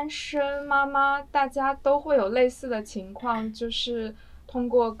单身妈妈，大家都会有类似的情况，就是通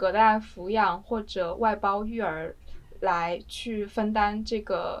过隔代抚养或者外包育儿来去分担这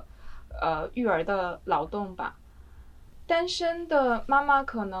个育儿的劳动吧。单身的妈妈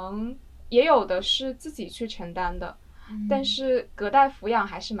可能也有的是自己去承担的，但是隔代抚养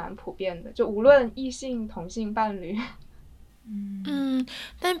还是蛮普遍的，就无论异性同性伴侣。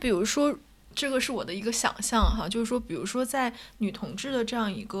但比如说这个是我的一个想象哈，就是说比如说在女同志的这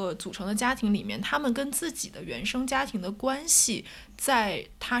样一个组成的家庭里面，她们跟自己的原生家庭的关系在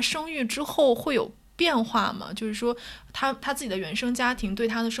她生育之后会有变化吗？就是说她自己的原生家庭对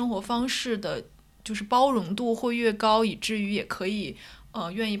她的生活方式的就是包容度会越高，以至于也可以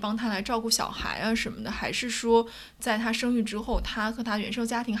愿意帮他来照顾小孩啊什么的，还是说在他生育之后，他和他原生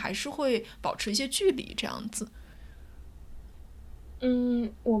家庭还是会保持一些距离这样子？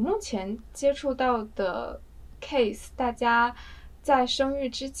我目前接触到的 case， 大家在生育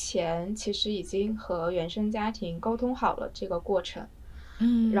之前其实已经和原生家庭沟通好了这个过程，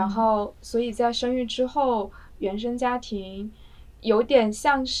然后所以在生育之后，原生家庭有点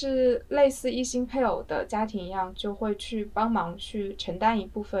像是类似异性配偶的家庭一样，就会去帮忙去承担一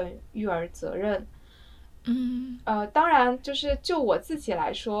部分育儿责任。当然就我自己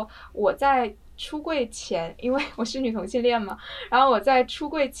来说，我在出柜前，因为我是女同性恋嘛，然后我在出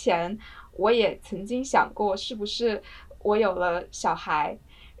柜前，我也曾经想过是不是我有了小孩，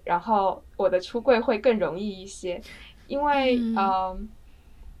然后我的出柜会更容易一些，因为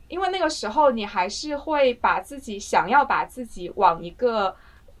那个时候你还是会想要把自己往一个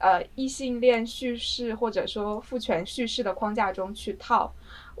异性恋叙事或者说父权叙事的框架中去套，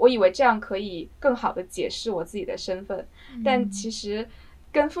我以为这样可以更好的解释我自己的身份，但其实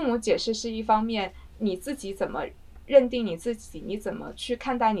跟父母解释是一方面，你自己怎么认定你自己，你怎么去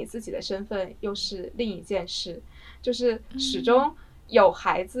看待你自己的身份又是另一件事。就是始终有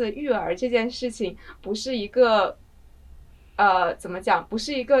孩子育儿这件事情不是一个怎么讲，不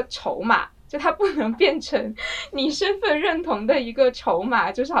是一个筹码，就它不能变成你身份认同的一个筹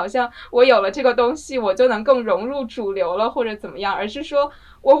码，就是好像我有了这个东西我就能更融入主流了或者怎么样，而是说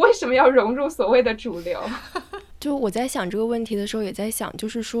我为什么要融入所谓的主流。就我在想这个问题的时候也在想，就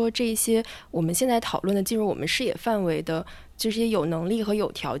是说这些我们现在讨论的进入我们视野范围的这些有能力和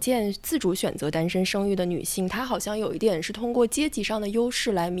有条件自主选择单身生育的女性，她好像有一点是通过阶级上的优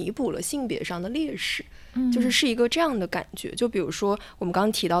势来弥补了性别上的劣势，就是一个这样的感觉。就比如说我们刚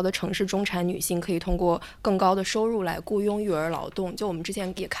刚提到的城市中产女性可以通过更高的收入来雇佣育儿劳动，就我们之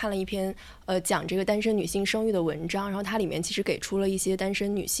前也看了一篇讲这个单身女性生育的文章，然后它里面其实给出了一些单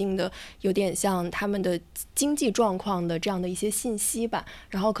身女性的有点像她们的经济状况的这样的一些信息吧。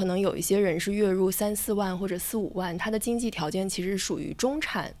然后可能有一些人是月入3-4万或者4-5万，她的经济条件其实属于中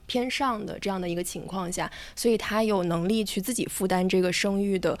产偏上的这样的一个情况下，所以她有能力去自己负担这个生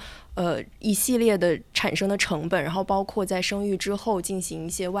育的一系列的产生的成本，然后包括在生育之后进行一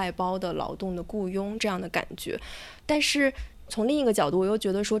些外包的劳动的雇佣这样的感觉。但是从另一个角度我又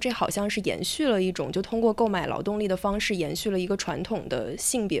觉得说这好像是延续了一种就通过购买劳动力的方式延续了一个传统的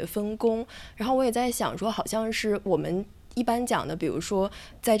性别分工。然后我也在想说好像是我们一般讲的比如说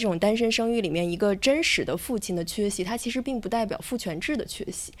在这种单身生育里面一个真实的父亲的缺席，它其实并不代表父权制的缺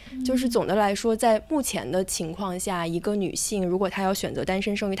席，就是总的来说在目前的情况下，一个女性如果她要选择单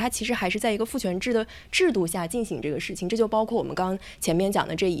身生育，她其实还是在一个父权制的制度下进行这个事情。这就包括我们刚刚前面讲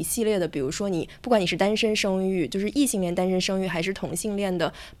的这一系列的，比如说你不管你是单身生育，就是异性恋单身生育，还是同性恋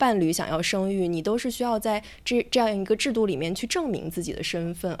的伴侣想要生育，你都是需要在这样一个制度里面去证明自己的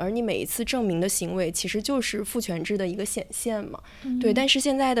身份，而你每一次证明的行为其实就是父权制的一个显现嘛。对，但是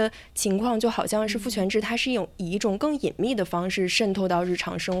现在的情况就好像是父权制它是以一种更隐秘的方式渗透到日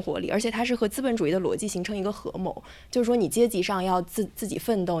常生活里，而且它是和资本主义的逻辑形成一个合谋，就是说你阶级上要自己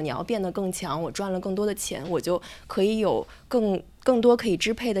奋斗，你要变得更强，我赚了更多的钱，我就可以有更更多可以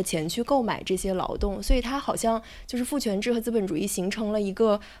支配的钱去购买这些劳动，所以它好像就是父权制和资本主义形成了一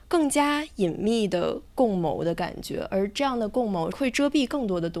个更加隐秘的共谋的感觉，而这样的共谋会遮蔽更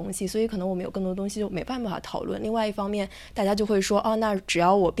多的东西，所以可能我们有更多东西就没办法讨论。另外一方面，大家就会说，哦，那只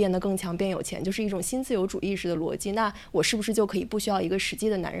要我变得更强变有钱，就是一种新自由主义式的逻辑，那我是不是就可以不需要一个实际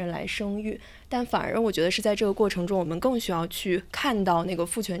的男人来生育？但反而我觉得是在这个过程中，我们更需要去看到那个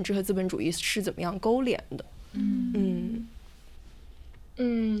父权制和资本主义是怎么样勾连的。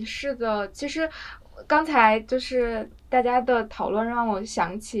是的，其实刚才就是大家的讨论让我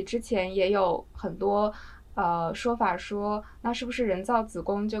想起之前也有很多说法说，那是不是人造子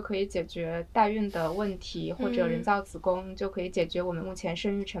宫就可以解决代孕的问题，或者人造子宫就可以解决我们目前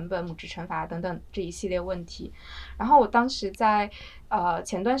生育成本、母职惩罚等等这一系列问题。然后我当时在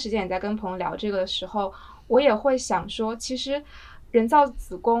前段时间也在跟朋友聊这个的时候，我也会想说，其实人造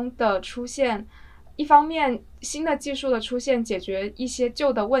子宫的出现，一方面新的技术的出现解决一些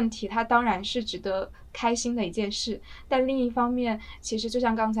旧的问题，它当然是值得开心的一件事，但另一方面其实就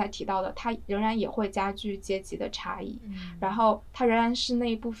像刚才提到的，它仍然也会加剧阶级的差异，然后它仍然是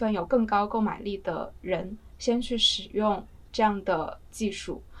那一部分有更高购买力的人先去使用这样的技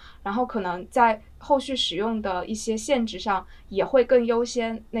术，然后可能在后续使用的一些限制上也会更优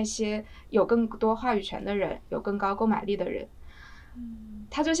先那些有更多话语权的人，有更高购买力的人。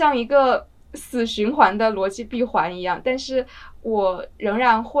它就像一个死循环的逻辑闭环一样，但是我仍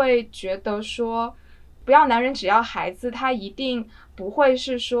然会觉得说，不要男人只要孩子，它一定不会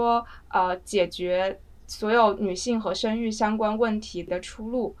是说解决所有女性和生育相关问题的出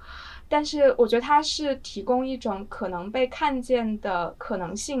路，但是我觉得它是提供一种可能被看见的可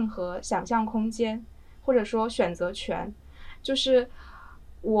能性和想象空间，或者说选择权，就是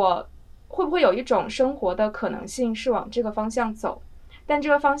我会不会有一种生活的可能性是往这个方向走，但这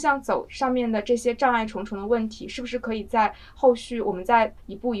个方向走上面的这些障碍重重的问题，是不是可以在后续我们再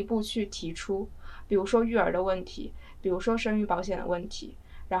一步一步去提出，比如说育儿的问题，比如说生育保险的问题，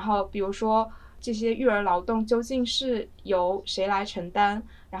然后比如说这些育儿劳动究竟是由谁来承担，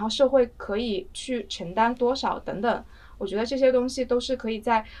然后社会可以去承担多少等等。我觉得这些东西都是可以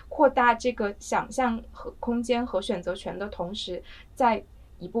在扩大这个想象和空间和选择权的同时，再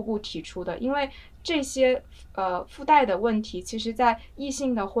一步步提出的，因为这些附带的问题，其实在异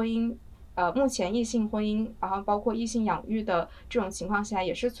性的婚姻，目前异性婚姻，然后包括异性养育的这种情况下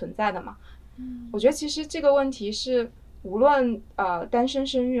也是存在的嘛。我觉得其实这个问题是无论单身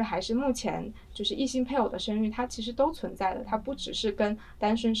生育还是目前就是异性配偶的生育，它其实都存在的，它不只是跟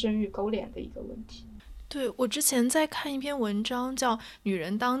单身生育勾连的一个问题。对，我之前在看一篇文章叫《女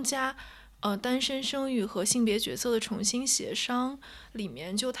人当家》，单身生育和性别角色的重新协商，里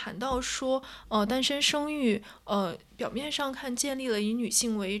面就谈到说，单身生育，表面上看建立了以女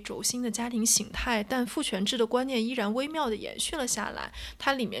性为轴心的家庭形态，但父权制的观念依然微妙地延续了下来。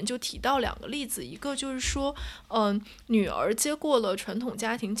它里面就提到两个例子，一个就是说，女儿接过了传统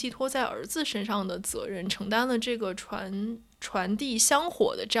家庭寄托在儿子身上的责任，承担了这个传递香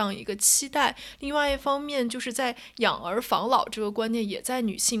火的这样一个期待。另外一方面，就是在养儿防老这个观念也在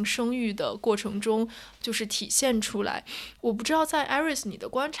女性生育的过程中就是体现出来。我不知道在 Iris 你的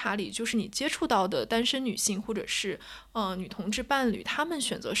观察里，就是你接触到的单身女性或者是女同志伴侣，她们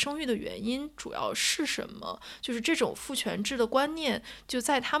选择生育的原因主要是什么？就是这种父权制的观念就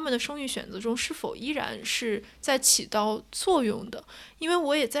在他们的生育选择中是否依然是在起到作用的？因为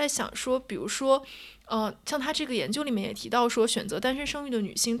我也在想说，比如说像他这个研究里面也提到说，选择单身生育的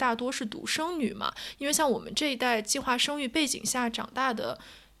女性大多是独生女嘛，因为像我们这一代计划生育背景下长大的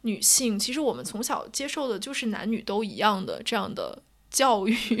女性，其实我们从小接受的就是男女都一样的这样的教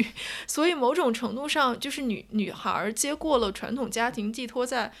育，所以某种程度上就是女孩接过了传统家庭寄托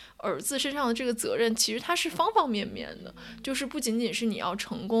在儿子身上的这个责任，其实它是方方面面的，就是不仅仅是你要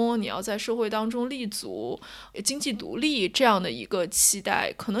成功，你要在社会当中立足，经济独立这样的一个期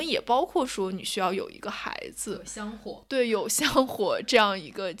待，可能也包括说你需要有一个孩子，有香火，对，有香火这样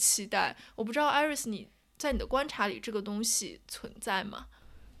一个期待。我不知道 Iris 你在你的观察里这个东西存在吗？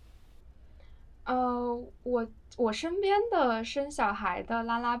我身边的生小孩的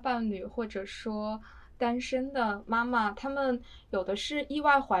拉拉伴侣，或者说单身的妈妈，他们有的是意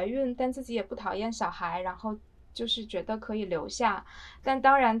外怀孕，但自己也不讨厌小孩，然后就是觉得可以留下，但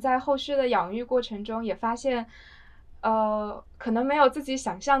当然在后续的养育过程中也发现可能没有自己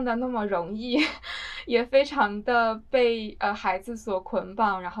想象的那么容易，也非常的被孩子所捆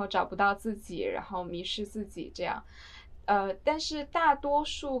绑，然后找不到自己，然后迷失自己这样。但是大多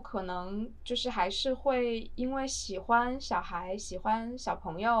数可能就是还是会因为喜欢小孩、喜欢小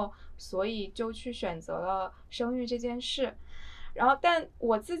朋友，所以就去选择了生育这件事。然后，但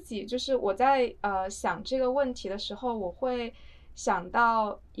我自己就是我在想这个问题的时候，我会想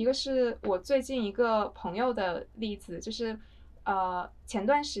到一个是我最近一个朋友的例子，就是前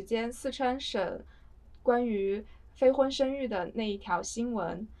段时间四川省关于非婚生育的那一条新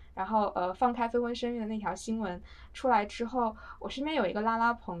闻，然后放开非婚生育的那条新闻出来之后，我身边有一个拉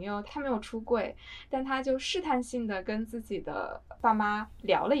拉朋友，他没有出柜，但他就试探性的跟自己的爸妈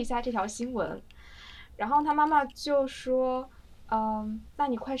聊了一下这条新闻，然后他妈妈就说那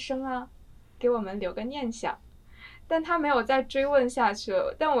你快生啊，给我们留个念想。但他没有再追问下去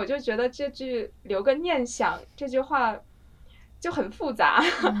了，但我就觉得这句留个念想这句话就很复杂，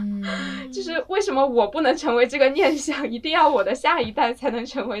就是为什么我不能成为这个念想，一定要我的下一代才能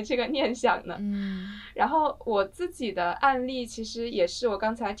成为这个念想呢？然后我自己的案例其实也是我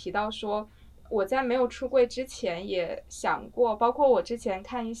刚才提到说，我在没有出柜之前也想过，包括我之前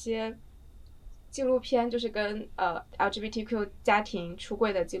看一些纪录片，就是跟LGBTQ 家庭出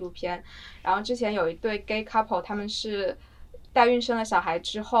柜的纪录片，然后之前有一对 gay couple， 他们是代孕生了小孩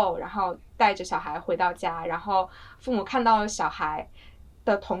之后，然后带着小孩回到家，然后父母看到了小孩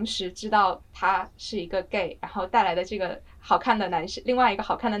的同时知道他是一个 gay， 然后带来的这个好看的男生，另外一个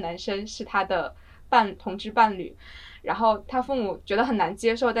好看的男生是他的同志伴侣，然后他父母觉得很难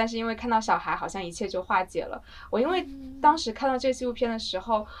接受，但是因为看到小孩好像一切就化解了。我因为当时看到这个纪录片的时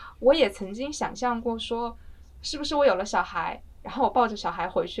候，我也曾经想象过说，是不是我有了小孩，然后我抱着小孩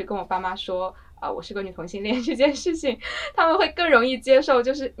回去跟我爸妈说我是个女同性恋这件事情，他们会更容易接受，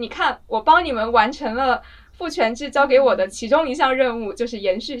就是你看我帮你们完成了父权制交给我的其中一项任务，就是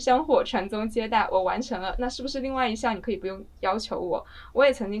延续香火传宗接代，我完成了，那是不是另外一项你可以不用要求我？我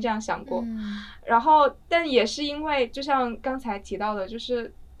也曾经这样想过，然后但也是因为就像刚才提到的，就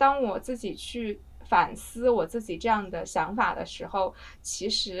是当我自己去反思我自己这样的想法的时候，其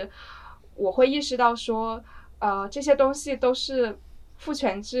实我会意识到说这些东西都是父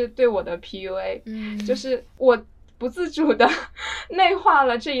权制对我的 PUA，就是我不自主的内化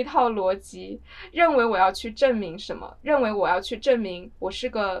了这一套逻辑，认为我要去证明什么，认为我要去证明我是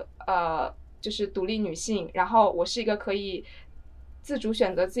个就是独立女性，然后我是一个可以自主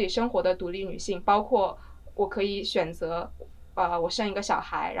选择自己生活的独立女性，包括我可以选择我生一个小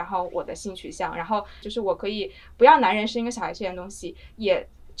孩，然后我的性取向，然后就是我可以不要男人生一个小孩这件东西，也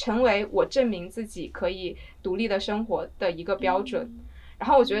成为我证明自己可以独立的生活的一个标准。然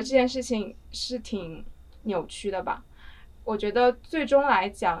后我觉得这件事情是挺扭曲的吧。我觉得最终来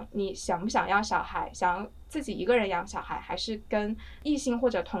讲，你想不想要小孩，想要自己一个人养小孩，还是跟异性或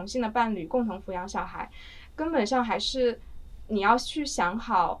者同性的伴侣共同抚养小孩，根本上还是你要去想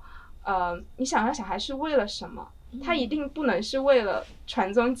好你想要小孩是为了什么。他一定不能是为了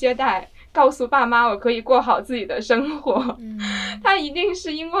传宗接代，告诉爸妈我可以过好自己的生活，他一定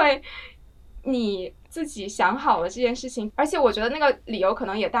是因为你自己想好了这件事情。而且我觉得那个理由可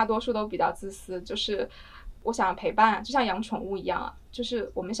能也大多数都比较自私，就是我想要陪伴，就像养宠物一样啊，就是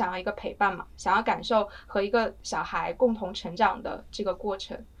我们想要一个陪伴嘛，想要感受和一个小孩共同成长的这个过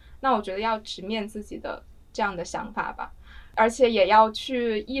程。那我觉得要直面自己的这样的想法吧，而且也要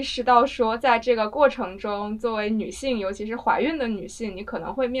去意识到说，在这个过程中，作为女性，尤其是怀孕的女性，你可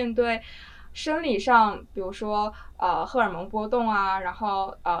能会面对生理上，比如说荷尔蒙波动啊，然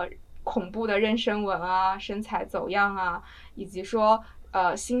后恐怖的妊娠纹啊，身材走样啊，以及说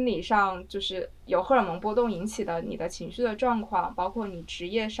心理上就是由荷尔蒙波动引起的你的情绪的状况，包括你职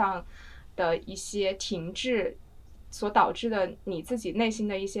业上的一些停滞所导致的你自己内心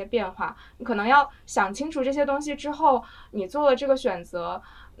的一些变化，你可能要想清楚这些东西之后，你做了这个选择，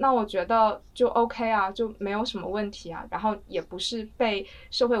那我觉得就 OK 啊，就没有什么问题啊。然后也不是被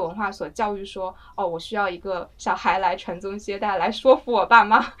社会文化所教育说，我需要一个小孩来传宗接代，来说服我爸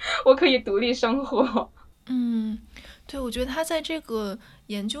妈我可以独立生活。对，我觉得他在这个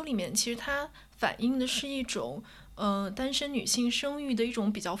研究里面，其实他反映的是一种单身女性生育的一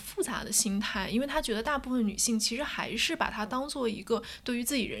种比较复杂的心态，因为她觉得大部分女性其实还是把它当做一个对于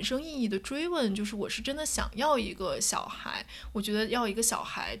自己人生意义的追问，就是我是真的想要一个小孩，我觉得要一个小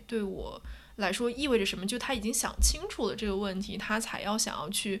孩对我来说意味着什么，就她已经想清楚了这个问题，她才要想要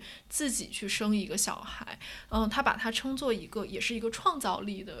去自己去生一个小孩。她把它称作一个也是一个创造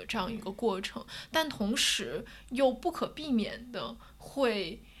力的这样一个过程，但同时又不可避免的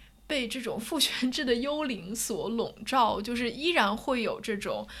会被这种父权制的幽灵所笼罩，就是依然会有这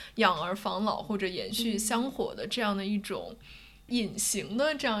种养儿防老或者延续香火的这样的一种隐形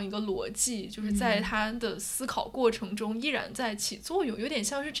的这样一个逻辑，就是在他的思考过程中依然在起作用，有点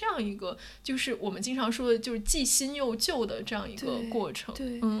像是这样一个，就是我们经常说的就是既新又旧的这样一个过程。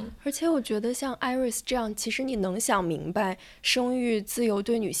对，而且我觉得像 Iris 这样，其实你能想明白生育自由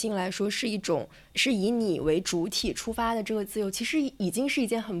对女性来说是一种是以你为主体出发的这个自由，其实已经是一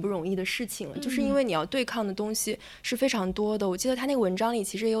件很不容易的事情了，就是因为你要对抗的东西是非常多的。我记得他那个文章里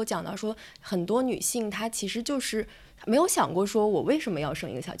其实也有讲到说，很多女性她其实就是没有想过说我为什么要生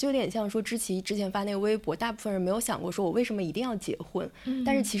一个小孩，就有点像说之前发那个微博，大部分人没有想过说我为什么一定要结婚，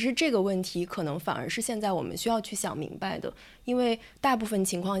但是其实这个问题可能反而是现在我们需要去想明白的，因为大部分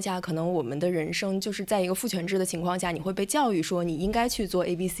情况下可能我们的人生就是在一个父权制的情况下，你会被教育说你应该去做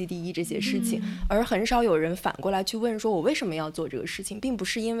ABCDE 这些事情，而很少有人反过来去问说我为什么要做这个事情，并不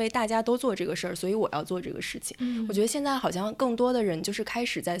是因为大家都做这个事儿所以我要做这个事情。我觉得现在好像更多的人就是开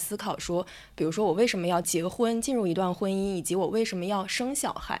始在思考说，比如说我为什么要结婚，进入一段婚姻，以及我为什么要生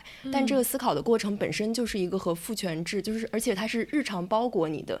小孩，但这个思考的过程本身就是一个和父权制就是而且它是日常包裹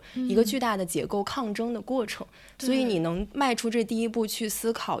你的一个巨大的结构抗争的过程，所以你能迈出这第一步去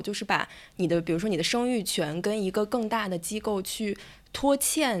思考，就是把你的比如说你的生育权跟一个更大的机构去拖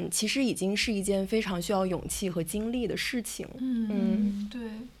欠，其实已经是一件非常需要勇气和精力的事情。对，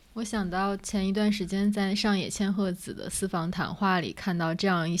我想到前一段时间在上野千鹤子的私房谈话里看到这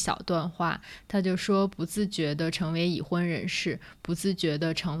样一小段话，他就说不自觉地成为已婚人士，不自觉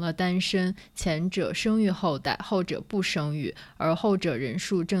地成了单身，前者生育后代，后者不生育，而后者人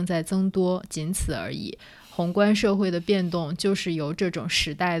数正在增多，仅此而已。宏观社会的变动就是由这种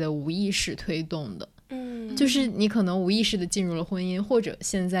时代的无意识推动的。就是你可能无意识的进入了婚姻，或者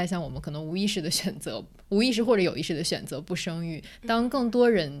现在像我们可能无意识的选择，无意识或者有意识的选择不生育，当更多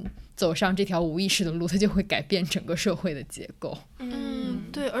人走上这条无意识的路，它就会改变整个社会的结构。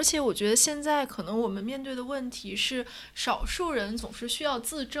对，而且我觉得现在可能我们面对的问题是，少数人总是需要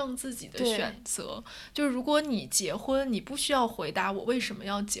自证自己的选择。就是如果你结婚，你不需要回答我为什么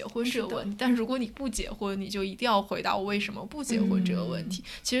要结婚这个问题，但如果你不结婚，你就一定要回答我为什么不结婚这个问题。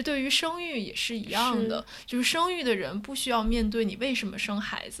其实对于生育也是一样的，就是生育的人不需要面对你为什么生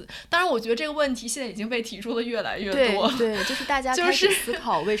孩子。当然我觉得这个问题现在已经被提出的越来越多。对，就是大家开始思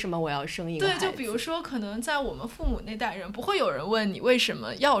考为什么我要生一个孩子。对，就比如说可能在我们父母那代人，不会有人问你为什么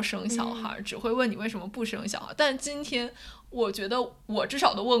要生小孩，只会问你为什么不生小孩。但今天我觉得我至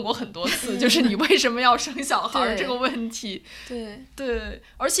少都问过很多次，就是你为什么要生小孩这个问题。对，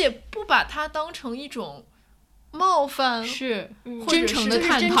而且不把它当成一种冒犯，是真诚的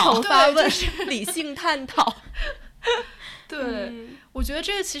探讨，发问，就是理性探讨。对，我觉得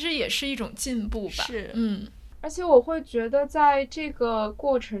这个其实也是一种进步吧。而且我会觉得在这个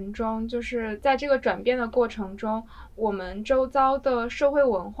过程中，就是在这个转变的过程中，我们周遭的社会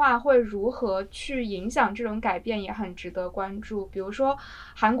文化会如何去影响这种改变也很值得关注。比如说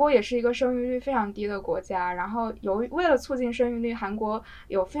韩国也是一个生育率非常低的国家，然后为了促进生育率，韩国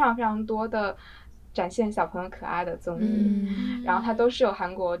有非常非常多的展现小朋友可爱的综艺，然后它都是有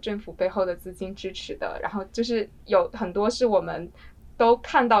韩国政府背后的资金支持的，然后就是有很多是我们都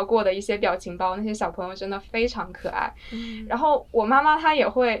看到过的一些表情包，那些小朋友真的非常可爱。然后我妈妈她也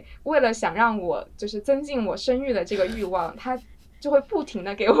会为了想让我就是增进我生育的这个欲望，她就会不停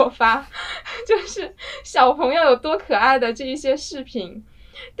的给我发就是小朋友有多可爱的这一些视频。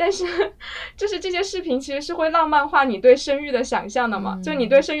但是就是这些视频其实是会浪漫化你对生育的想象的嘛，就你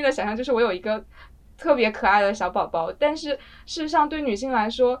对生育的想象就是我有一个特别可爱的小宝宝，但是事实上对女性来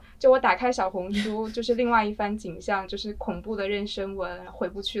说，就我打开小红书就是另外一番景象，就是恐怖的妊娠纹，回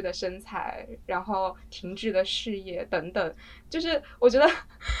不去的身材，然后停滞的事业等等。就是我觉得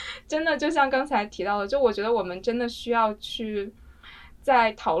真的就像刚才提到的，就我觉得我们真的需要去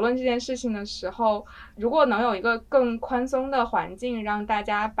在讨论这件事情的时候，如果能有一个更宽松的环境，让大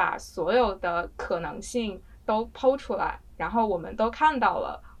家把所有的可能性都抛出来，然后我们都看到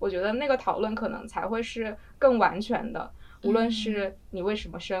了，我觉得那个讨论可能才会是更完全的，无论是你为什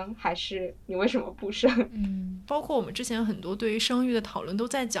么生还是你为什么不生。包括我们之前很多对于生育的讨论都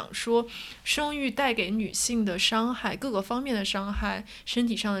在讲说，生育带给女性的伤害，各个方面的伤害，身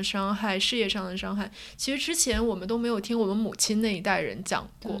体上的伤害，事业上的伤害，其实之前我们都没有听我们母亲那一代人讲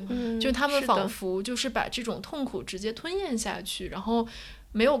过，就他们仿佛就是把这种痛苦直接吞咽下去，然后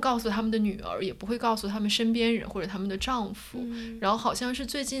没有告诉他们的女儿，也不会告诉他们身边人或者他们的丈夫，然后好像是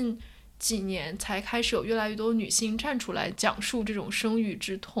最近几年才开始有越来越多女性站出来讲述这种生育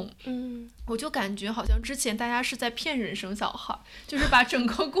之痛。我就感觉好像之前大家是在骗人生小孩，就是把整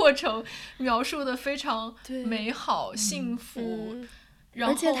个过程描述的非常美好幸福，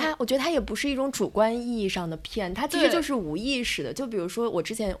而且我觉得它也不是一种主观意义上的骗，它其实就是无意识的。就比如说我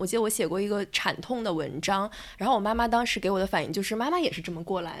记得我写过一个产痛的文章，然后我妈妈当时给我的反应就是妈妈也是这么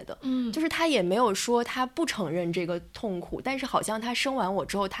过来的，就是她也没有说她不承认这个痛苦，但是好像她生完我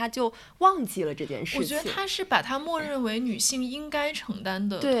之后她就忘记了这件事情。我觉得她是把它默认为女性应该承担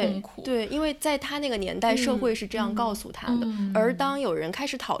的痛苦。对，因为在她那个年代社会是这样告诉她的，而当有人开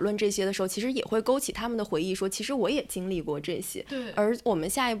始讨论这些的时候，其实也会勾起他们的回忆，说其实我也经历过这些。对，而我们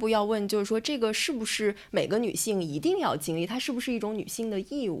下一步要问就是说，这个是不是每个女性一定要经历，它是不是一种女性的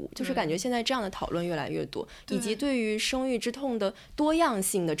义务，就是感觉现在这样的讨论越来越多，以及对于生育之痛的多样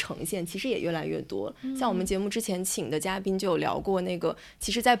性的呈现其实也越来越多。像我们节目之前请的嘉宾就有聊过，那个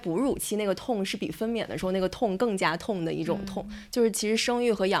其实在哺乳期那个痛是比分娩的时候那个痛更加痛的一种痛，就是其实生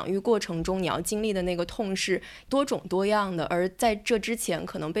育和养育过程中你要经历的那个痛是多种多样的，而在这之前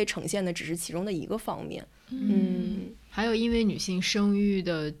可能被呈现的只是其中的一个方面。还有因为女性生育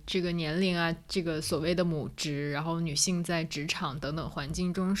的这个年龄啊，这个所谓的母职，然后女性在职场等等环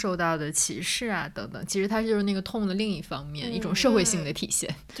境中受到的歧视啊等等，其实它就是那个痛的另一方面，一种社会性的体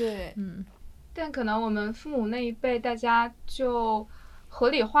现。对，但可能我们父母那一辈大家就合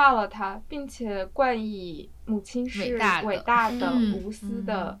理化了它，并且冠以母亲是伟大的无私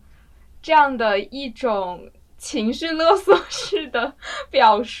的这样的一种情绪勒索式的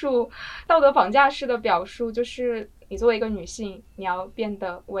表述，道德绑架式的表述，就是你作为一个女性，你要变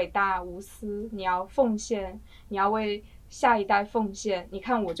得伟大无私，你要奉献，你要为下一代奉献。你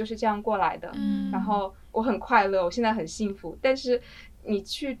看我就是这样过来的，然后我很快乐，我现在很幸福。但是你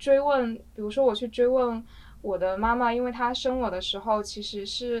去追问，比如说我去追问我的妈妈，因为她生我的时候其实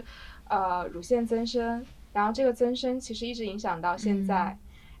是乳腺增生，然后这个增生其实一直影响到现在。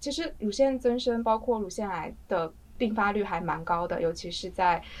其实乳腺增生包括乳腺癌的并发率还蛮高的，尤其是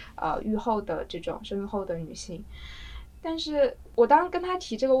在育后的这种生育后的女性。但是我当跟她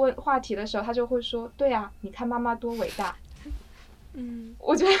提这个话题的时候，她就会说对啊，你看妈妈多伟大。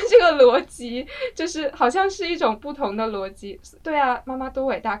我觉得这个逻辑就是好像是一种不同的逻辑。对啊，妈妈多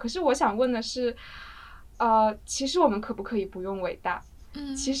伟大，可是我想问的是其实我们可不可以不用伟大？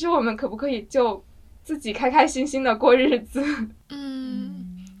其实我们可不可以就自己开开心心的过日子？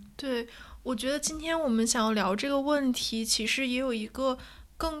对，我觉得今天我们想要聊这个问题，其实也有一个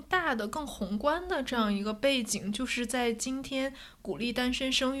更大的更宏观的这样一个背景，就是在今天鼓励单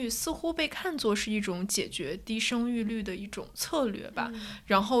身生育似乎被看作是一种解决低生育率的一种策略吧，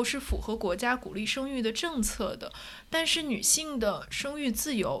然后是符合国家鼓励生育的政策的。但是女性的生育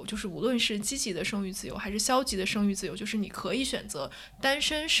自由，就是无论是积极的生育自由还是消极的生育自由，就是你可以选择单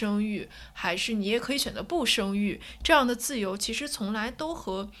身生育还是你也可以选择不生育，这样的自由其实从来都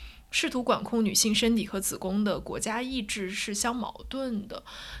和试图管控女性身体和子宫的国家意志是相矛盾的。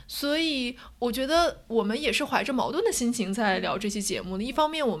所以我觉得我们也是怀着矛盾的心情在聊这期节目的。一方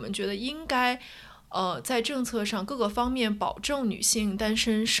面我们觉得应该在政策上各个方面保证女性单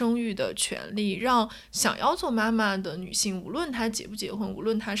身生育的权利，让想要做妈妈的女性，无论她结不结婚，无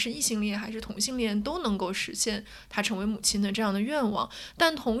论她是异性恋还是同性恋，都能够实现她成为母亲的这样的愿望。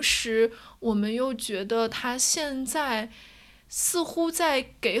但同时我们又觉得她现在似乎在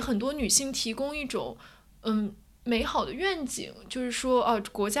给很多女性提供一种美好的愿景，就是说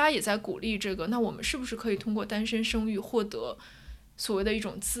国家也在鼓励这个，那我们是不是可以通过单身生育获得所谓的一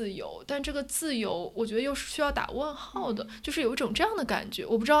种自由？但这个自由我觉得又是需要打问号的，就是有一种这样的感觉。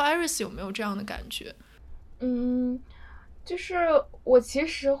我不知道 Iris 有没有这样的感觉。就是我其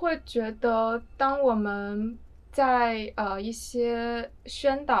实会觉得当我们在一些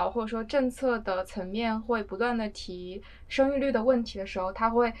宣导或者说政策的层面会不断的提生育率的问题的时候，它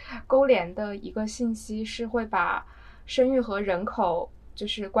会勾连的一个信息是会把生育和人口就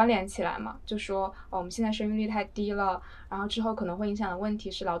是关联起来嘛，就说我们现在生育率太低了，然后之后可能会影响的问题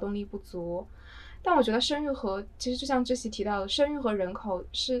是劳动力不足。但我觉得生育和其实就像这期提到的，生育和人口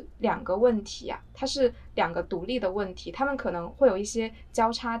是两个问题啊，它是两个独立的问题，它们可能会有一些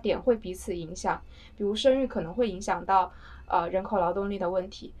交叉点，会彼此影响。比如生育可能会影响到人口劳动力的问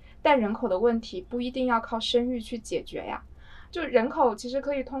题，但人口的问题不一定要靠生育去解决呀。就人口其实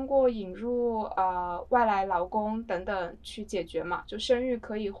可以通过引入外来劳工等等去解决嘛，就生育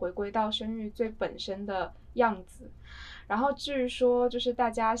可以回归到生育最本身的样子。然后至于说就是大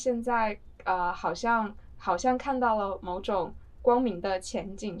家现在好像看到了某种光明的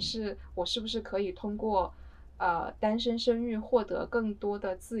前景，是我是不是可以通过单身生育获得更多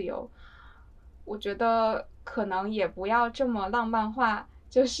的自由？我觉得可能也不要这么浪漫化，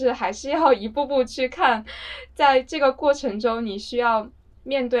就是还是要一步步去看，在这个过程中你需要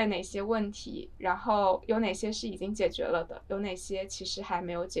面对哪些问题，然后有哪些是已经解决了的，有哪些其实还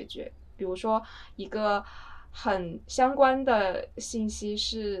没有解决。比如说一个很相关的信息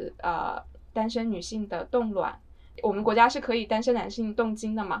是单身女性的冻卵，我们国家是可以单身男性冻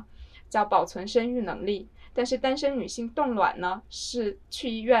精的嘛，叫保存生育能力，但是单身女性冻卵呢是去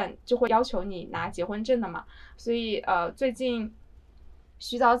医院就会要求你拿结婚证的嘛，所以最近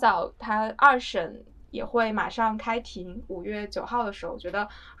徐早早她2审也会马上开庭，5月9号的时候，我觉得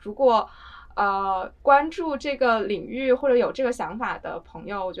如果关注这个领域或者有这个想法的朋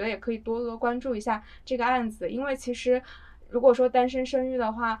友，我觉得也可以多多关注一下这个案子，因为其实如果说单身生育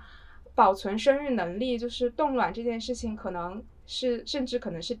的话，保存生育能力就是冻卵这件事情可能是甚至可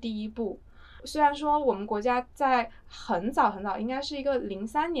能是第一步。虽然说我们国家在很早很早，应该是一个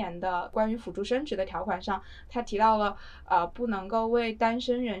03年的关于辅助生殖的条款上，它提到了不能够为单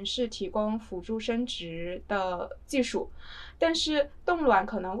身人士提供辅助生殖的技术，但是冻卵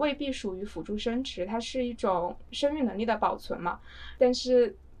可能未必属于辅助生殖，它是一种生育能力的保存嘛。但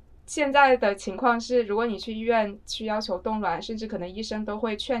是现在的情况是，如果你去医院去要求冻卵，甚至可能医生都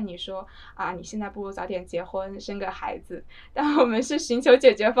会劝你说你现在不如早点结婚生个孩子，但我们是寻求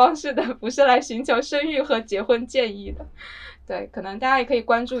解决方式的，不是来寻求生育和结婚建议的。对，可能大家也可以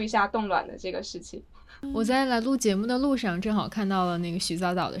关注一下冻卵的这个事情。我在来录节目的路上正好看到了那个徐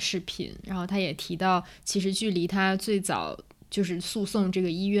早早的视频，然后他也提到其实距离他最早就是诉讼这个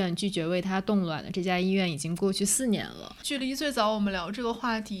医院拒绝为他冻卵的这家医院已经过去4年了，距离最早我们聊这个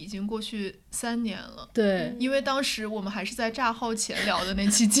话题已经过去3年了。对，因为当时我们还是在炸号前聊的那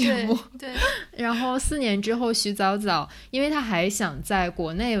期节目。对，然后4年之后，徐早早因为他还想在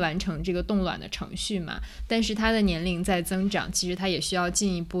国内完成这个冻卵的程序嘛，但是他的年龄在增长，其实他也需要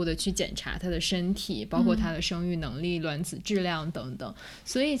进一步的去检查他的身体，包括他的生育能力、卵子质量等等。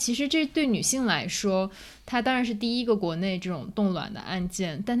所以其实这对女性来说，它当然是第一个国内这种冻卵的案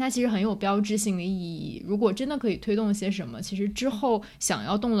件，但它其实很有标志性的意义。如果真的可以推动些什么，其实之后想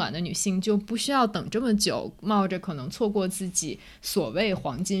要冻卵的女性就不需要等这么久，冒着可能错过自己所谓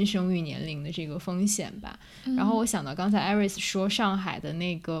黄金生育年龄的这个风险吧。然后我想到刚才 Iris 说上海的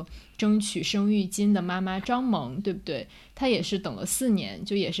那个争取生育金的妈妈张萌，对不对？她也是等了4年，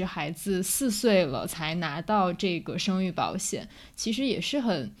就也是孩子4岁了才拿到这个生育保险，其实也是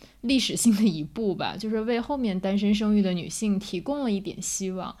很历史性的一步吧，就是为后面单身生育的女性提供了一点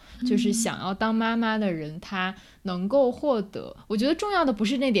希望，就是想要当妈妈的人她能够获得，我觉得重要的不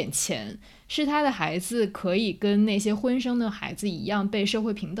是那点钱，是她的孩子可以跟那些婚生的孩子一样被社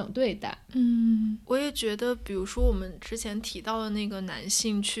会平等对待。我也觉得比如说我们之前提到的那个男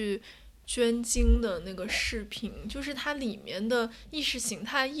性去捐精的那个视频，就是它里面的意识形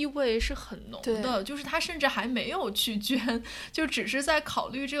态意味是很浓的，就是他甚至还没有去捐，就只是在考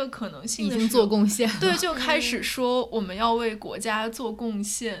虑这个可能性的时候已经做贡献了，对，就开始说我们要为国家做贡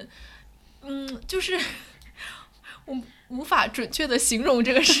献。就是我无法准确的形容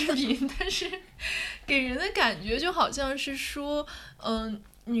这个视频，但是给人的感觉就好像是说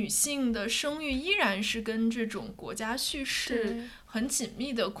女性的生育依然是跟这种国家叙事很紧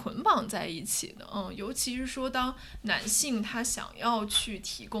密的捆绑在一起的。尤其是说当男性他想要去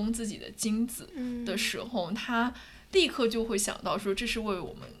提供自己的精子的时候，他立刻就会想到说这是为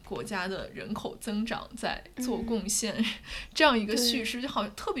我们国家的人口增长在做贡献，这样一个叙事就好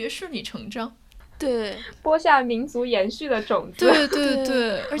像特别顺理成章。对，播下民族延续的种子。对对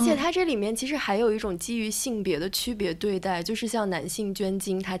对，而且它这里面其实还有一种基于性别的区别对待，就是像男性捐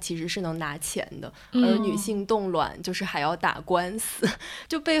精它其实是能拿钱的，而女性冻卵就是还要打官司，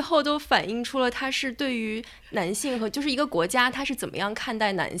就背后都反映出了它是对于男性和就是一个国家它是怎么样看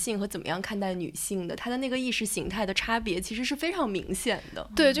待男性和怎么样看待女性的，它的那个意识形态的差别其实是非常明显的。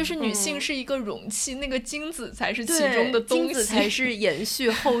对，就是女性是一个容器，那个精子才是其中的东西，精子才是延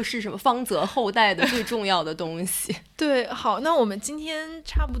续后世什么芳泽后代的最重要的东西。对，好，那我们今天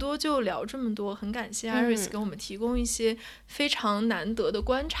差不多就聊这么多，很感谢 Iris 给我们提供一些非常难得的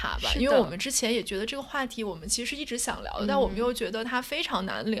观察吧，因为我们之前也觉得这个话题我们其实一直想聊的，但我们又觉得它非常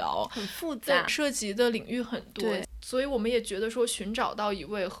难聊，很复杂，涉及的领域很多，所以我们也觉得说寻找到一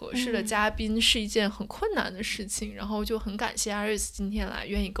位合适的嘉宾是一件很困难的事情，然后就很感谢 Iris 今天来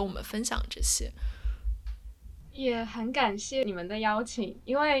愿意跟我们分享这些。也很感谢你们的邀请，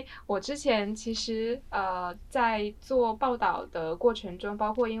因为我之前其实在做报道的过程中，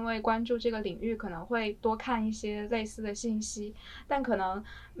包括因为关注这个领域可能会多看一些类似的信息，但可能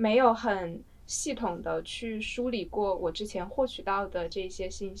没有很系统的去梳理过我之前获取到的这些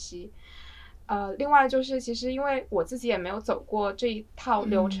信息。另外就是其实因为我自己也没有走过这一套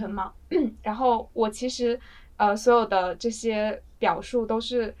流程嘛，然后我其实所有的这些表述都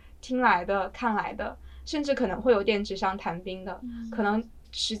是听来的看来的，甚至可能会有点纸上谈兵的，可能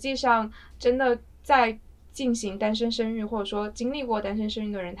实际上真的在进行单身生育或者说经历过单身生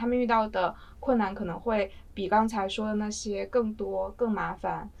育的人，他们遇到的困难可能会比刚才说的那些更多、更麻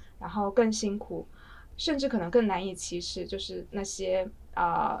烦，然后更辛苦，甚至可能更难以启齿，就是那些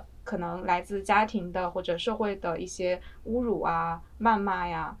可能来自家庭的或者社会的一些侮辱啊、谩骂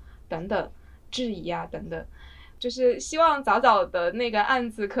呀等等、质疑啊等等。就是希望早早的那个案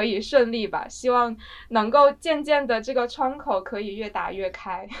子可以顺利吧，希望能够渐渐的这个窗口可以越打越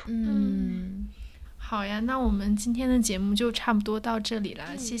开。好呀，那我们今天的节目就差不多到这里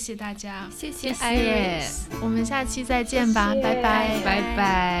了，谢谢大家，谢谢 Iris，我们下期再见吧，拜拜，拜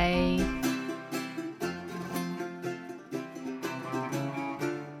拜。